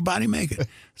couldn't anybody make it?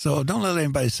 So don't let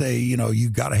anybody say, you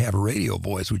got to have a radio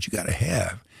voice. What you got to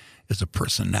have is a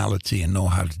personality and know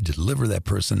how to deliver that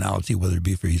personality, whether it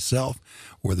be for yourself,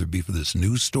 whether it be for this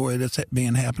news story that's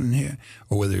happening here,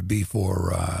 or whether it be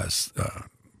for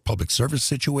public service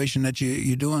situation that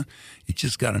you're doing. You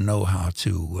just got to know how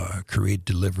to create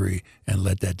delivery and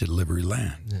let that delivery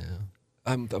land. Yeah.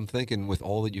 I'm thinking with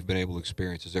all that you've been able to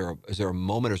experience, is there a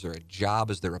moment, is there a job,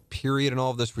 is there a period in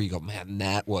all of this where you go, man,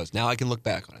 now I can look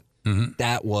back on it. Mm-hmm.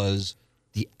 That was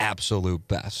the absolute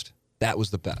best. That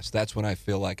was the best. That's when I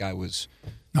feel like I was.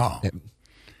 Oh.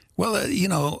 Well,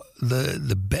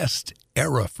 the best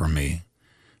era for me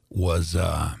was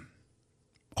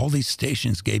all these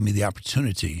stations gave me the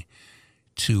opportunity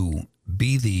to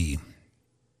be the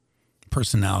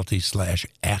personality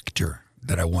 / actor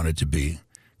that I wanted to be.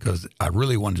 Because I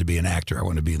really wanted to be an actor. I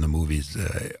wanted to be in the movies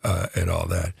and all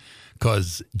that.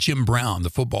 because Jim Brown, the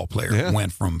football player,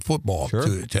 went from football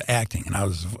Sure. to acting. And I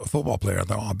was a football player. I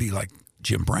thought, I'll be like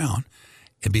Jim Brown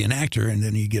and be an actor. And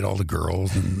then you get all the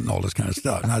girls and all this kind of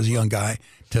stuff. And I was a young guy,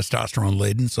 testosterone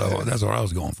laden. So that's what I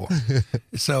was going for.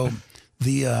 So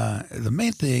the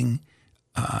main thing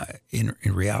in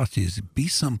reality is be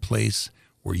someplace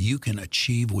where you can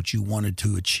achieve what you wanted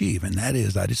to achieve. And that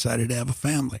is, I decided to have a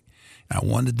family. And I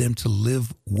wanted them to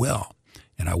live well.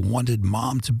 And I wanted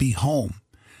mom to be home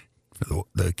for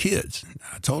the kids.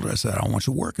 I told her, I said, I don't want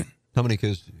you working. How many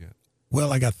kids did you have?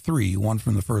 Well, I got 3, one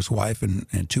from the first wife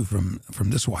and 2 from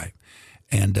this wife.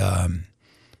 And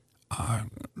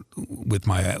with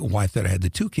my wife that I had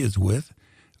the 2 kids with,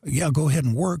 yeah, go ahead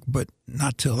and work, but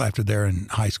not till after they're in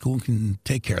high school and can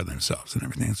take care of themselves and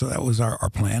everything. So that was our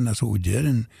plan. That's what we did,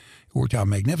 and it worked out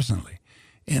magnificently.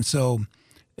 And so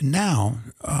now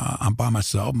I'm by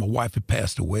myself. My wife had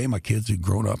passed away. My kids had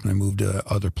grown up and they moved to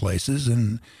other places.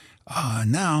 And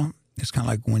now it's kind of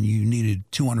like when you needed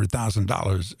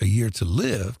 $200,000 a year to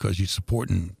live because you're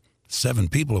supporting 7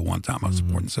 people at one time. I was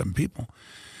supporting 7 people.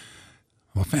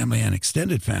 Well, family and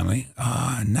extended family.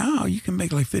 Now you can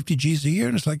make like 50 G's a year,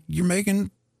 and it's like you're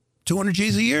making 200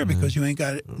 G's a year because you ain't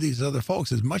got these other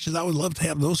folks. As much as I would love to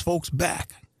have those folks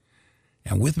back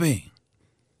and with me,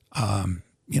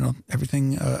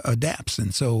 everything adapts.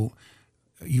 And so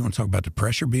you want to talk about the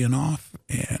pressure being off,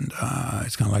 and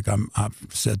it's kind of like I've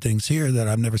said things here that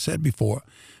I've never said before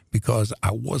because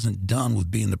I wasn't done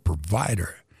with being the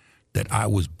provider that I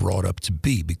was brought up to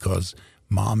be, because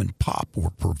Mom and Pop were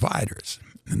providers,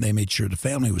 and they made sure the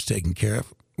family was taken care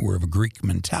of. We're of a Greek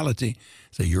mentality.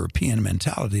 It's a European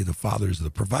mentality. The father is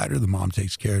the provider. The mom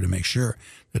takes care to make sure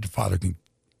that the father can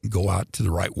go out to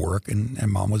the right work, and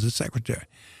Mom was a secretary.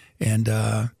 And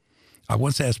I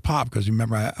once asked Pop, because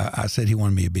remember I said he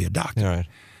wanted me to be a doctor. All right.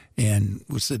 And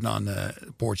we're sitting on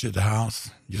the porch of the house,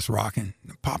 just rocking.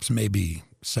 Pop's maybe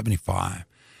 75.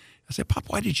 I said, Pop,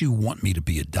 why did you want me to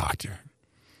be a doctor?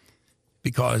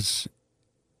 Because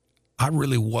I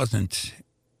really wasn't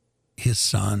his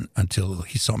son until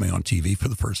he saw me on TV for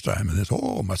the first time. And this,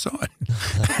 oh, my son.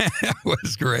 That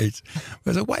was great.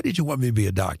 I said, why did you want me to be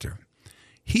a doctor?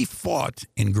 He fought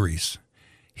in Greece.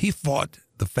 He fought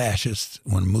the fascists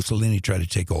when Mussolini tried to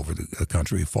take over the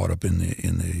country. He fought up in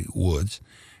the woods.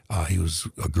 He was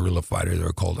a guerrilla fighter. They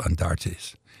were called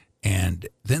Andartes. And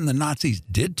then the Nazis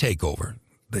did take over.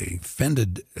 They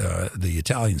fended the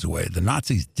Italians away. The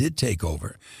Nazis did take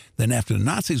over. Then after the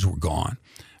Nazis were gone,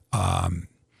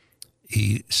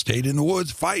 he stayed in the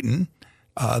woods fighting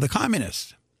the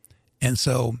communists. And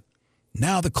so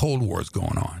now the Cold War is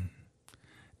going on.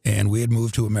 And we had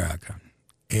moved to America.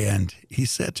 And he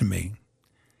said to me,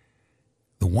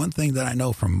 the one thing that I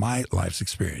know from my life's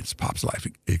experience, Pop's life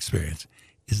experience,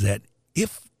 is that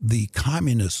if the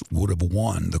communists would have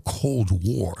won the Cold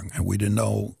War, and we didn't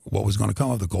know what was going to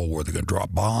come of the Cold War, they're going to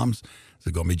drop bombs, is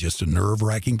it going to be just a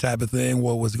nerve-wracking type of thing?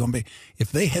 What was it going to be?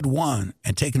 If they had won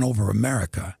and taken over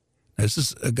America, this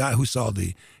is a guy who saw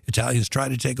the Italians try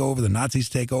to take over, the Nazis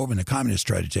take over, and the communists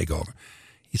try to take over.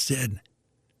 He said,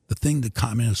 the thing the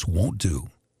communists won't do,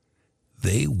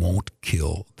 they won't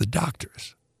kill the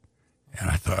doctors. And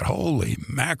I thought, holy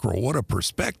mackerel, what a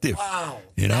perspective. Wow.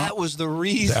 You know? That was the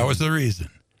reason. That was the reason.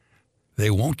 They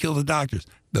won't kill the doctors.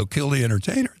 They'll kill the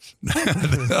entertainers.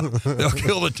 they'll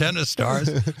kill the tennis stars.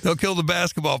 They'll kill the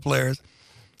basketball players.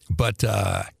 But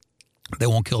they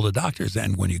won't kill the doctors.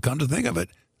 And when you come to think of it,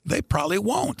 they probably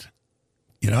won't,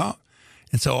 you know?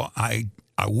 And so I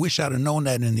wish I'd have known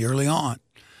that in the early on.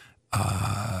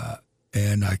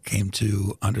 And I came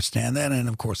to understand that, and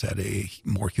of course had a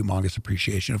more humongous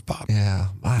appreciation of Pop. Yeah.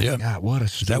 My Yeah. God, what a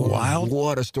story. Is that wild?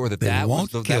 What a story. They That was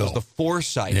won't the kill.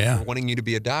 foresight Yeah. for wanting you to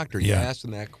be a doctor. You Yeah. asked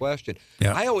them that question.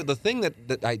 Yeah. The thing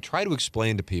that I try to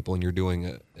explain to people, and you're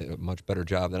doing a much better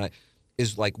job than I,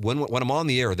 is like when I'm on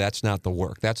the air, that's not the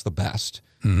work. That's the best.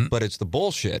 Mm-hmm. But it's the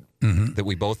bullshit that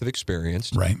we both have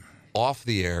experienced. Right. Off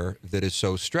the air that is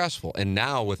so stressful. And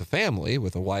now with a family,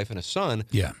 with a wife and a son,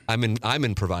 Yeah. I'm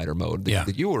in provider mode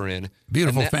that you were in.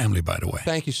 Beautiful And that- family, by the way.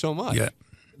 Thank you so much. Yeah.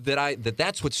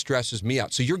 That's what stresses me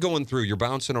out. So you're going through, you're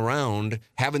bouncing around,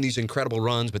 having these incredible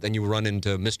runs, but then you run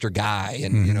into Mr. Guy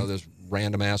and you know this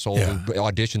random asshole Yeah. who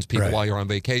auditions people Right. while you're on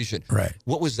vacation. Right.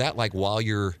 What was that like while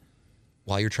you're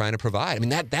trying to provide? I mean,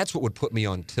 that's what would put me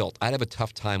on tilt. I'd have a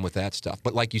tough time with that stuff.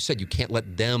 But like you said, you can't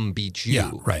let them beat you.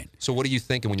 Yeah, right. So what are you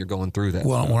thinking when you're going through that?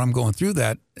 Well, when I'm going through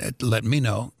that, it let me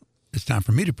know it's time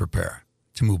for me to prepare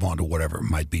to move on to whatever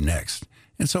might be next.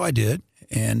 And so I did.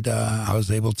 And I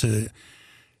was able to,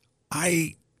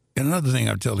 and another thing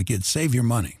I would tell the kids, save your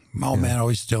money. My old man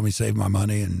always used to tell me save my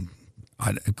money, and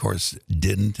I, of course,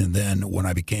 didn't. And then when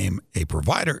I became a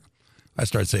provider, I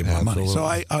started saving my money. So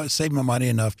I saved my money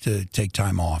enough to take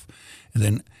time off. And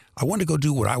then I wanted to go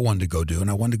do what I wanted to go do, and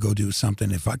I wanted to go do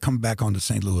something. If I come back onto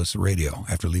St. Louis radio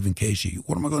after leaving KC,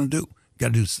 what am I going to do?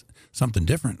 Got to do something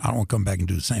different. I don't want to come back and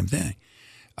do the same thing.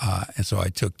 And so I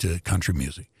took to country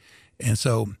music. And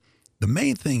so the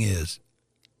main thing is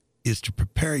to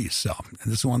prepare yourself.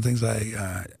 And this is one of the things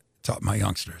I taught my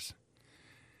youngsters.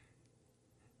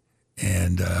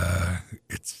 And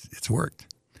it's worked.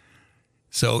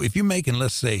 So if you're making,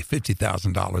 let's say,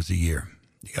 $50,000 a year,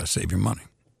 you got to save your money.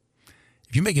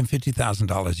 If you're making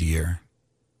 $50,000 a year,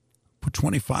 put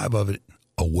 25 of it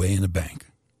away in the bank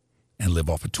and live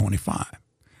off of 25.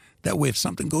 That way, if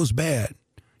something goes bad,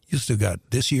 you still got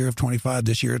this year of 25,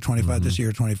 this year of 25, this year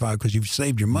of 25, because you've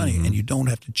saved your money and you don't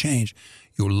have to change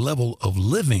your level of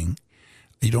living.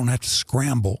 You don't have to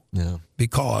scramble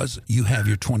because you have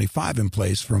your 25 in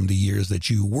place from the years that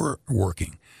you were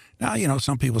working. Now,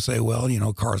 some people say, well,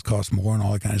 cars cost more and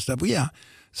all that kind of stuff. But yeah,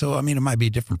 so, it might be a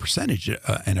different percentage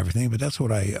and everything, but that's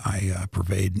what I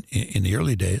purveyed in the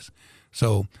early days.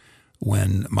 So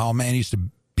when my old man used to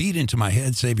beat into my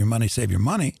head, save your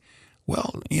money,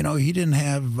 well, he didn't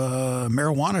have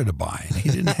marijuana to buy. He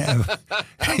didn't have...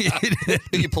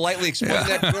 Did you politely explain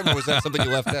that to him, or was that something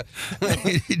you left out?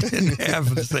 He didn't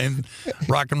have the same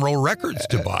rock and roll records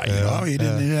to buy. He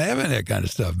didn't have any of that kind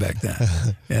of stuff back then.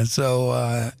 And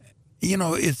so,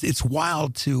 it's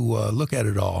wild to look at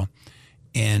it all.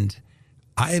 And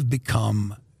I have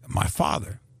become my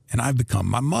father, and I've become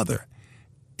my mother.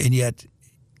 And yet,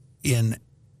 in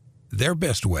their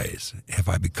best ways, have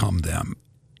I become them.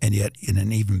 And yet in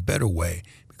an even better way,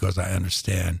 because I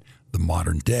understand the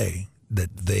modern day,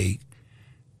 that they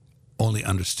only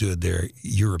understood their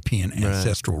European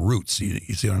ancestral roots. You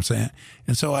see what I'm saying?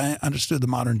 And so I understood the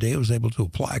modern day. I was able to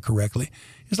apply correctly.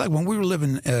 It's like when we were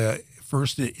living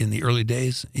first in the early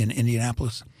days in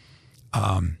Indianapolis,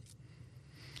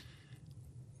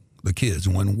 the kids,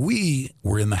 when we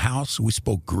were in the house, we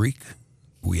spoke Greek.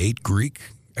 We ate Greek.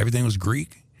 Everything was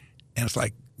Greek. And it's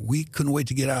like, we couldn't wait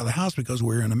to get out of the house because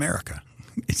we were in America.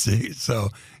 You see? So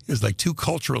it was like two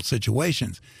cultural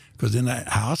situations, because in that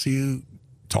house you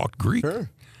talked Greek.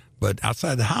 Sure. But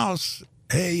outside the house,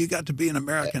 hey, you got to be an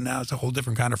American now. It's a whole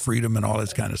different kind of freedom and all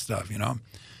this kind of stuff,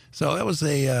 So that was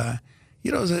it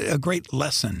was a great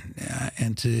lesson,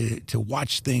 and to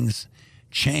watch things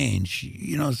change.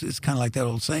 It's kind of like that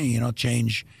old saying,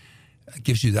 change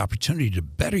gives you the opportunity to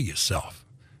better yourself.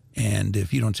 And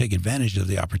if you don't take advantage of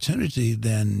the opportunity,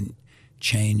 then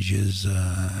change is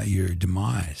your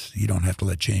demise. You don't have to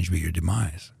let change be your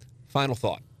demise. Final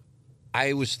thought.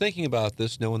 I was thinking about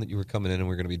this, knowing that you were coming in and we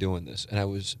were going to be doing this, and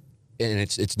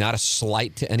it's not a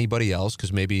slight to anybody else,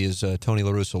 because maybe, as Tony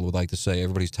La Russa would like to say,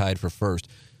 everybody's tied for first.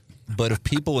 But of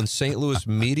people in St. Louis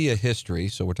media history,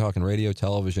 so we're talking radio,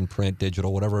 television, print,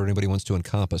 digital, whatever anybody wants to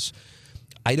encompass,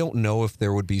 I don't know if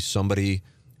there would be somebody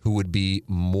who would be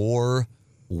more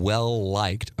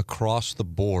well-liked across the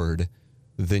board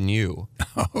than you.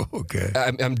 Oh, okay.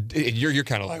 You're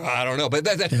kind of like, well, I don't know. But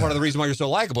that's part of the reason why you're so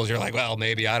likable, is you're like, well,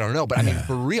 maybe, I don't know. But I mean,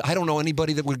 for real, I don't know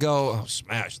anybody that would go, oh,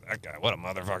 smash that guy. What a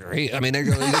motherfucker. They're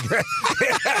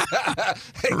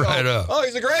going, right up. Oh,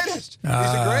 he's the greatest. He's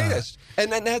the greatest.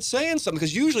 And then that's saying something,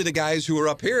 because usually the guys who are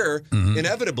up here,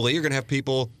 inevitably, you're going to have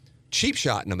people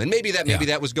cheap-shotting them. And maybe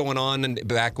that was going on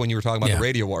back when you were talking about the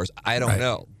radio wars. I don't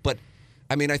know. But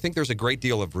I think there's a great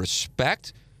deal of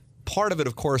respect. Part of it,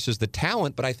 of course, is the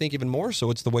talent, but I think even more so,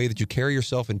 it's the way that you carry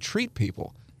yourself and treat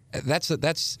people. That's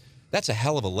a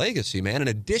hell of a legacy, man, in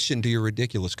addition to your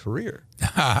ridiculous career.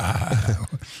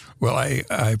 Well, I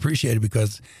appreciate it,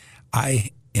 because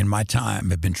I, in my time,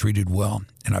 have been treated well,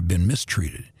 and I've been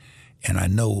mistreated. And I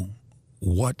know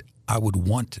what I would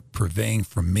want purveying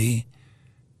from me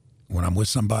when I'm with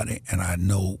somebody, and I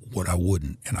know what I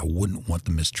wouldn't, and I wouldn't want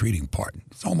the mistreating part.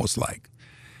 It's almost like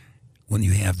when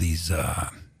you have these,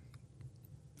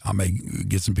 I may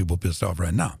get some people pissed off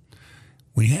right now.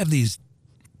 When you have these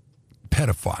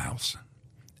pedophiles,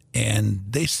 and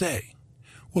they say,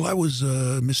 well, I was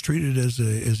mistreated as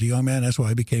a young man, that's why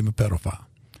I became a pedophile.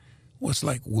 Well, it's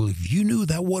like, well, if you knew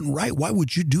that wasn't right, why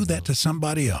would you do that to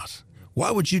somebody else?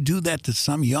 Why would you do that to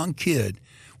some young kid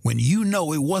when you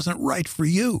know it wasn't right for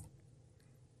you?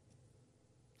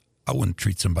 I wouldn't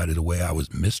treat somebody the way I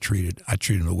was mistreated. I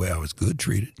treat them the way I was good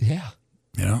treated. Yeah.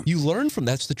 You learn from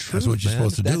that's the truth. That's what you're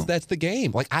supposed to do. That's the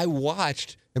game. Like, I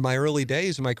watched in my early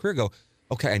days of my career go,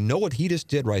 okay, I know what he just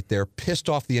did right there, pissed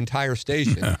off the entire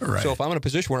station. Right. So if I'm in a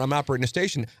position where I'm operating a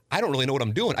station, I don't really know what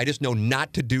I'm doing. I just know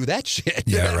not to do that shit.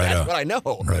 Yeah, right. That's what I know.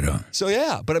 Right on. So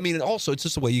yeah, but also it's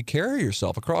just the way you carry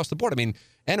yourself across the board.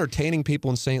 Entertaining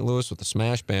people in St. Louis with the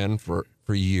Smash Band for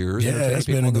for years. Yeah, entertaining it's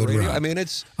people been a on the good radio. run. I mean,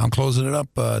 it's I'm closing it up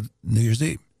New Year's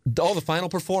Eve. the final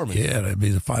performance. Yeah, that'd be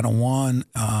the final one.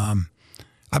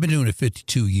 I've been doing it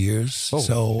 52 years,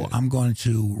 so I'm going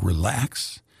to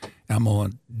relax. I'm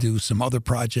going to do some other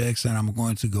projects, and I'm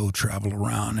going to go travel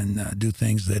around and do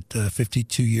things that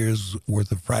 52 years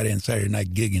worth of Friday and Saturday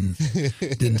night gigging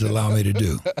didn't allow me to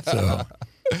do. So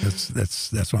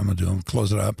that's what I'm going to do. I'm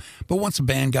close it up. But once a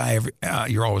band guy,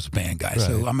 you're always a band guy. Right.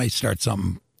 So I may start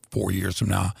something 4 years from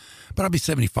now. But I'll be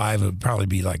 75. It'll probably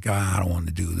be like, I don't want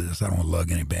to do this. I don't want to lug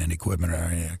any band equipment or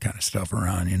any that kind of stuff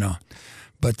around, you know.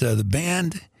 But the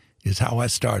band is how I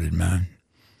started, man.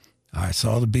 I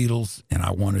saw the Beatles, and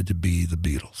I wanted to be the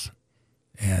Beatles.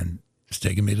 And it's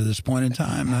taken me to this point in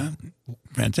time, man.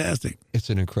 Fantastic. It's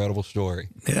an incredible story.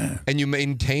 Yeah. And you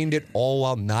maintained it all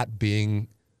while not being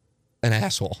an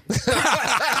asshole. That's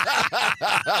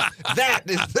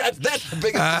the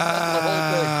biggest of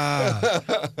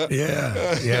the whole thing.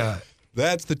 Yeah.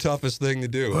 That's the toughest thing to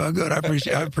do. Well, good. I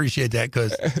appreciate that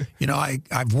because, you know,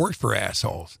 I've worked for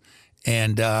assholes.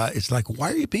 And it's like,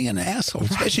 why are you being an asshole?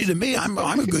 Especially to me, I'm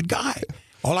a good guy.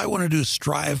 All I want to do is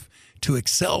strive to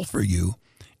excel for you.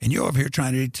 And you're over here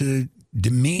trying to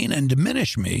demean and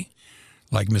diminish me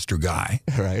like Mr. Guy.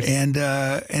 Right. And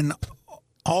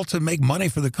all to make money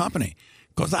for the company.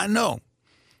 Because I know.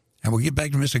 And we'll get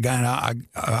back to Mr. Guy, and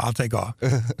I'll take off.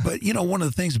 But, you know, one of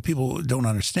the things that people don't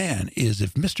understand is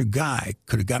if Mr. Guy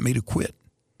could have got me to quit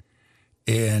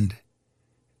and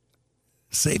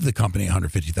save the company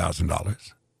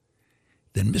 $150,000,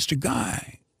 then Mr.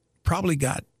 Guy probably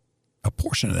got a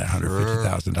portion of that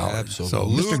 $150,000. Absolutely. So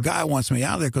Mr. Guy wants me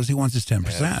out there because he wants his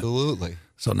 10%. Absolutely.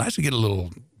 So nice to get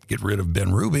rid of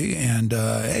Ben Ruby, and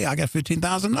hey, I got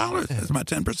 $15,000. That's my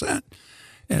 10%.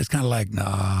 And it's kind of like,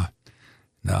 nah,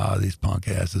 these punk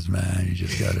asses, man, you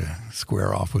just got to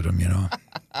square off with them, you know.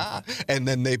 And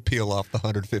then they peel off the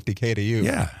 $150K to you.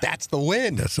 Yeah, that's the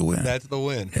win. That's the win. That's the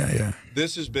win. Yeah.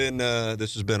 This has been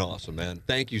awesome, man.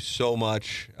 Thank you so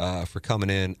much for coming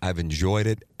in. I've enjoyed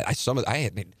it. I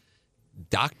had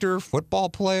doctor, football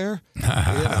player. You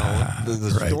know,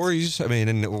 the right. stories. I mean,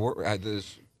 and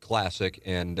this classic,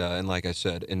 and like I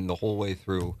said, and the whole way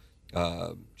through,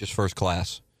 just first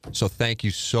class. So thank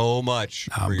you so much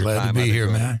for your time. I'm glad to be here,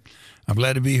 man. I'm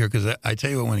glad to be here because I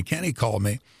tell you what, when Kenny called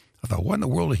me, I thought, what in the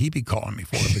world would he be calling me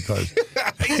for? Because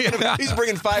he's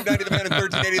bringing 590 the man and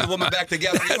 1380 the woman back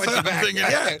together. He wants you back.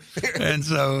 Yeah. And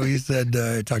so he said,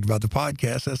 talked about the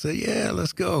podcast. I said, yeah,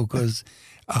 let's go. Because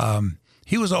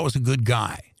he was always a good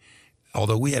guy,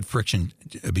 although we had friction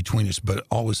between us, but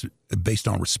always based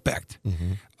on respect.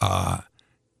 Mm-hmm.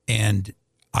 And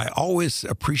I always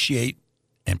appreciated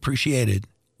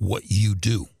what you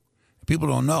do. People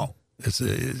don't know. It's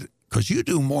because you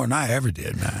do more than I ever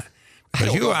did, man.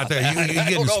 Because you out there,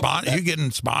 you're getting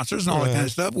sponsors and all that kind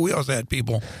of stuff. We also had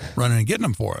people running and getting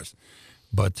them for us.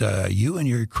 But you and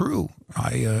your crew,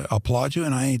 I applaud you,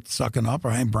 and I ain't sucking up or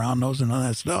I ain't brown nosing none of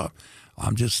that stuff.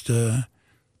 I'm just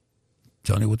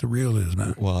telling you what the real is,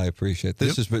 man. Well, I appreciate it.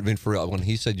 This has been for real. When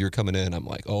he said you're coming in, I'm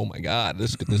like, oh my God,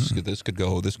 this could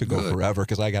go forever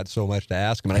because I got so much to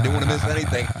ask him, and I didn't want to miss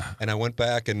anything. And I went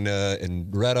back and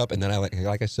read up, and then I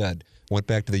like I said, went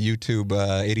back to the YouTube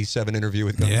 87 interview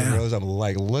with Guns N' Roses. I'm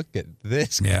like, look at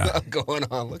this going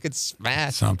on. Look at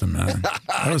Smash. Something, man.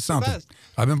 That was something.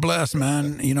 I've been blessed,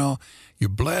 man. You know, you're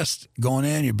blessed going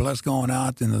in, you're blessed going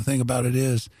out, and the thing about it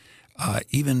is,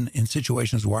 even in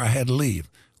situations where I had to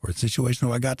leave, or a situation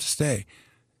where I got to stay,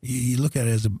 you look at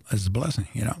it as a blessing,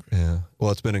 you know? Yeah.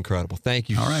 Well, it's been incredible. Thank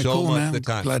you so cool, much man. for the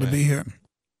time. Glad to be here.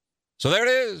 So there it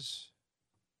is.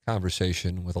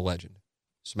 Conversation with a legend.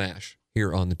 Smash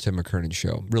here on the Tim McKernan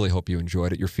Show. Really hope you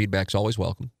enjoyed it. Your feedback's always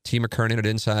welcome. T. McKernan at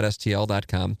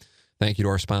InsideSTL.com. Thank you to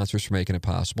our sponsors for making it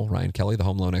possible. Ryan Kelly,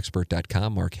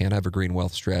 thehomeloanexpert.com. Mark Hanna, Evergreen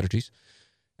Wealth Strategies.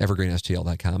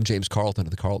 EvergreenSTL.com. James Carlton of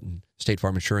the Carlton State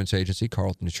Farm Insurance Agency,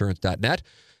 carltoninsurance.net.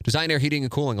 Design Air Heating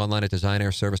and Cooling online at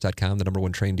designairservice.com, the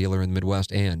 #1 train dealer in the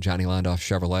Midwest, and Johnny Londoff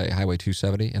Chevrolet, Highway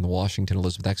 270, and the Washington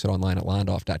Elizabeth exit online at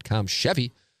londoff.com.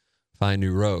 Chevy, find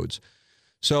new roads.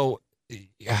 So,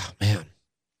 yeah, man,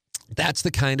 that's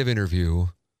the kind of interview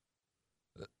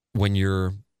when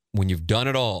you've done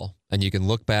it all and you can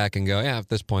look back and go, yeah, at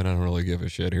this point, I don't really give a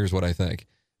shit. Here's what I think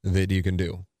that you can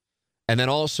do. And then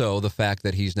also the fact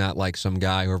that he's not like some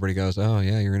guy who everybody goes, oh,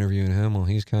 yeah, you're interviewing him. Well,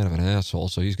 he's kind of an asshole,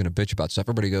 so he's going to bitch about stuff.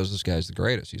 Everybody goes, this guy's the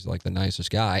greatest. He's like the nicest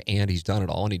guy, and he's done it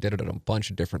all, and he did it in a bunch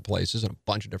of different places and a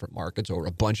bunch of different markets over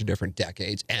a bunch of different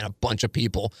decades, and a bunch of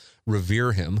people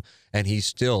revere him, and he's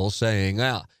still saying,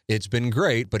 it's been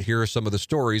great, but here are some of the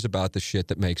stories about the shit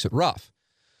that makes it rough.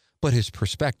 But his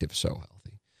perspective's so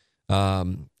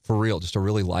healthy. For real, just a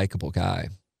really likable guy.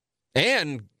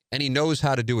 And he knows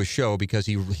how to do a show because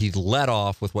he led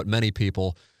off with what many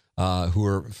people who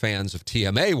are fans of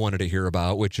TMA wanted to hear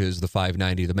about, which is the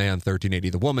 590 the man, 1380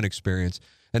 the woman experience.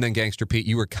 And then, Gangster Pete,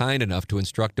 you were kind enough to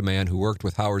instruct a man who worked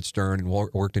with Howard Stern and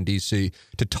worked in D.C.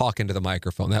 to talk into the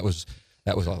microphone. That was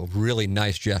a really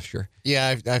nice gesture.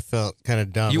 Yeah, I felt kind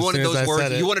of dumb. You wanted those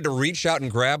words. You wanted to reach out and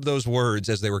grab those words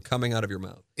as they were coming out of your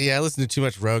mouth. Yeah, I listen to too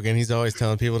much Rogan. He's always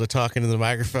telling people to talk into the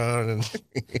microphone, and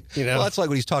Well, that's like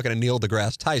when he's talking to Neil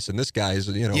deGrasse Tyson. This guy's,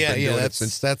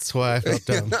 that's why I felt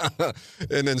dumb.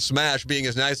 And then Smash, being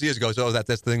as nice as he is, goes, "Oh, that's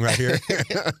the thing right here."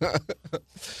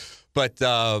 But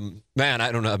man,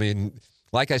 I don't know. I mean,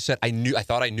 like I said, I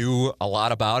thought I knew a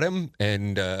lot about him,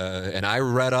 and I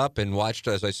read up and watched,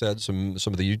 as I said, some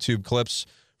of the YouTube clips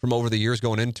from over the years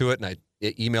going into it, and I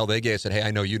emailed Iggy. I said, "Hey,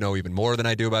 I know you know even more than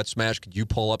I do about Smash. Could you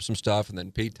pull up some stuff?" And then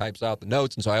Pete types out the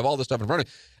notes, and so I have all this stuff in front of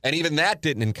me, and even that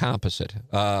didn't encompass it.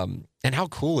 And how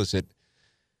cool is it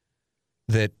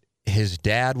that his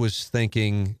dad was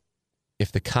thinking,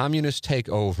 if the communists take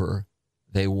over,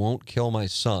 they won't kill my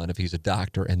son if he's a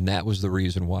doctor, and that was the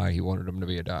reason why he wanted him to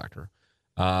be a doctor.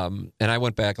 And I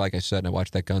went back, like I said, and I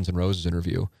watched that Guns N' Roses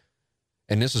interview.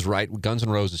 And this is right, Guns N'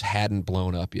 Roses hadn't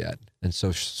blown up yet. And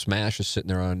so Smash is sitting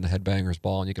there on the Headbangers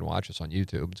Ball, and you can watch this on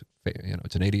YouTube.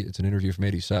 It's an interview from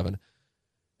 87.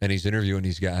 And he's interviewing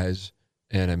these guys.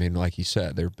 And I mean, like he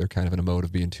said, they're kind of in a mode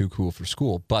of being too cool for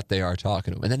school, but they are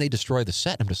talking to him. And then they destroy the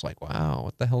set. And I'm just like, wow,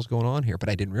 what the hell's going on here? But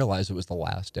I didn't realize it was the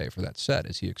last day for that set,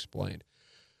 as he explained.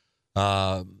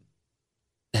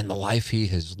 And the life he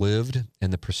has lived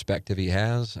and the perspective he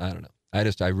has, I don't know.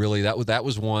 That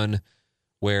was one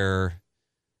where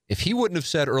if he wouldn't have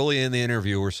said early in the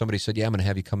interview where somebody said, "Yeah, I'm going to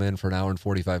have you come in for an hour and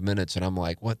 45 minutes," and I'm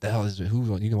like, what the hell is it?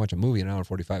 You can watch a movie in an hour and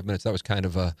 45 minutes. That was kind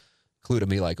of a clue to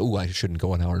me, like, oh, I shouldn't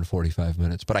go an hour and 45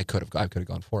 minutes, but I could have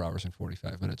gone 4 hours and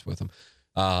 45 minutes with him.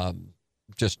 I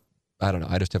don't know.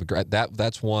 I just have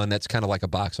that's one that's kind of like a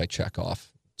box I check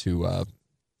off to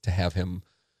have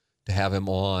him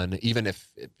on, even if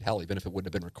it wouldn't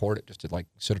have been recorded, just to like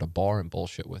sit at a bar and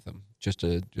bullshit with him. Just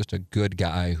a good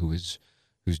guy who's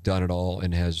done it all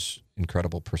and has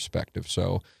incredible perspective.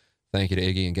 So thank you to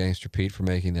Iggy and Gangster Pete for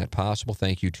making that possible.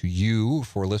 Thank you to you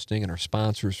for listening and our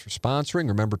sponsors for sponsoring.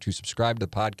 Remember to subscribe to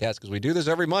the podcast because we do this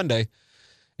every Monday.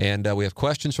 And we have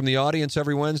questions from the audience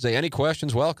every Wednesday. Any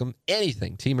questions, welcome.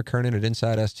 Anything. T. McKernan at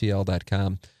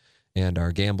InsideSTL.com. And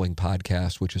our gambling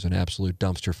podcast, which is an absolute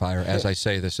dumpster fire. As I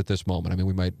say this at this moment, I mean,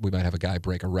 we might have a guy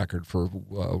break a record for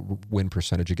win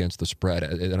percentage against the spread,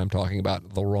 and I'm talking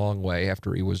about the wrong way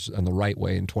after he was on the right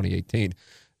way in 2018,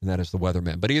 and that is the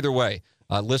Weatherman. But either way,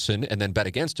 listen and then bet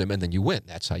against him, and then you win.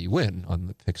 That's how you win on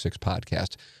the Pick Six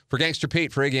podcast. For Gangster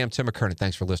Pete, for Iggy, I'm Tim McKernan.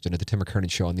 Thanks for listening to the Tim McKernan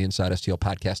Show on the Inside STL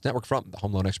Podcast Network from the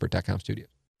HomeLoanExpert.com studio.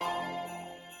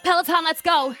 Peloton, let's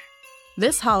go.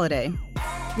 This holiday,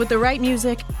 with the right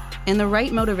music and the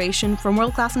right motivation from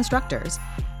world-class instructors,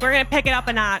 we're going to pick it up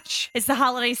a notch. It's the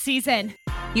holiday season.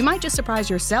 You might just surprise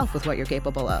yourself with what you're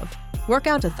capable of. Work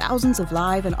out to thousands of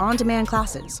live and on-demand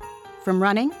classes, from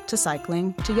running to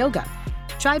cycling to yoga.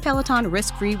 Try Peloton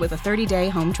risk-free with a 30-day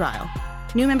home trial.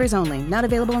 New members only, not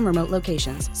available in remote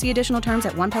locations. See additional terms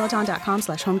at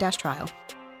onepeloton.com/home-trial.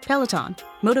 Peloton,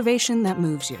 motivation that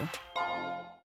moves you.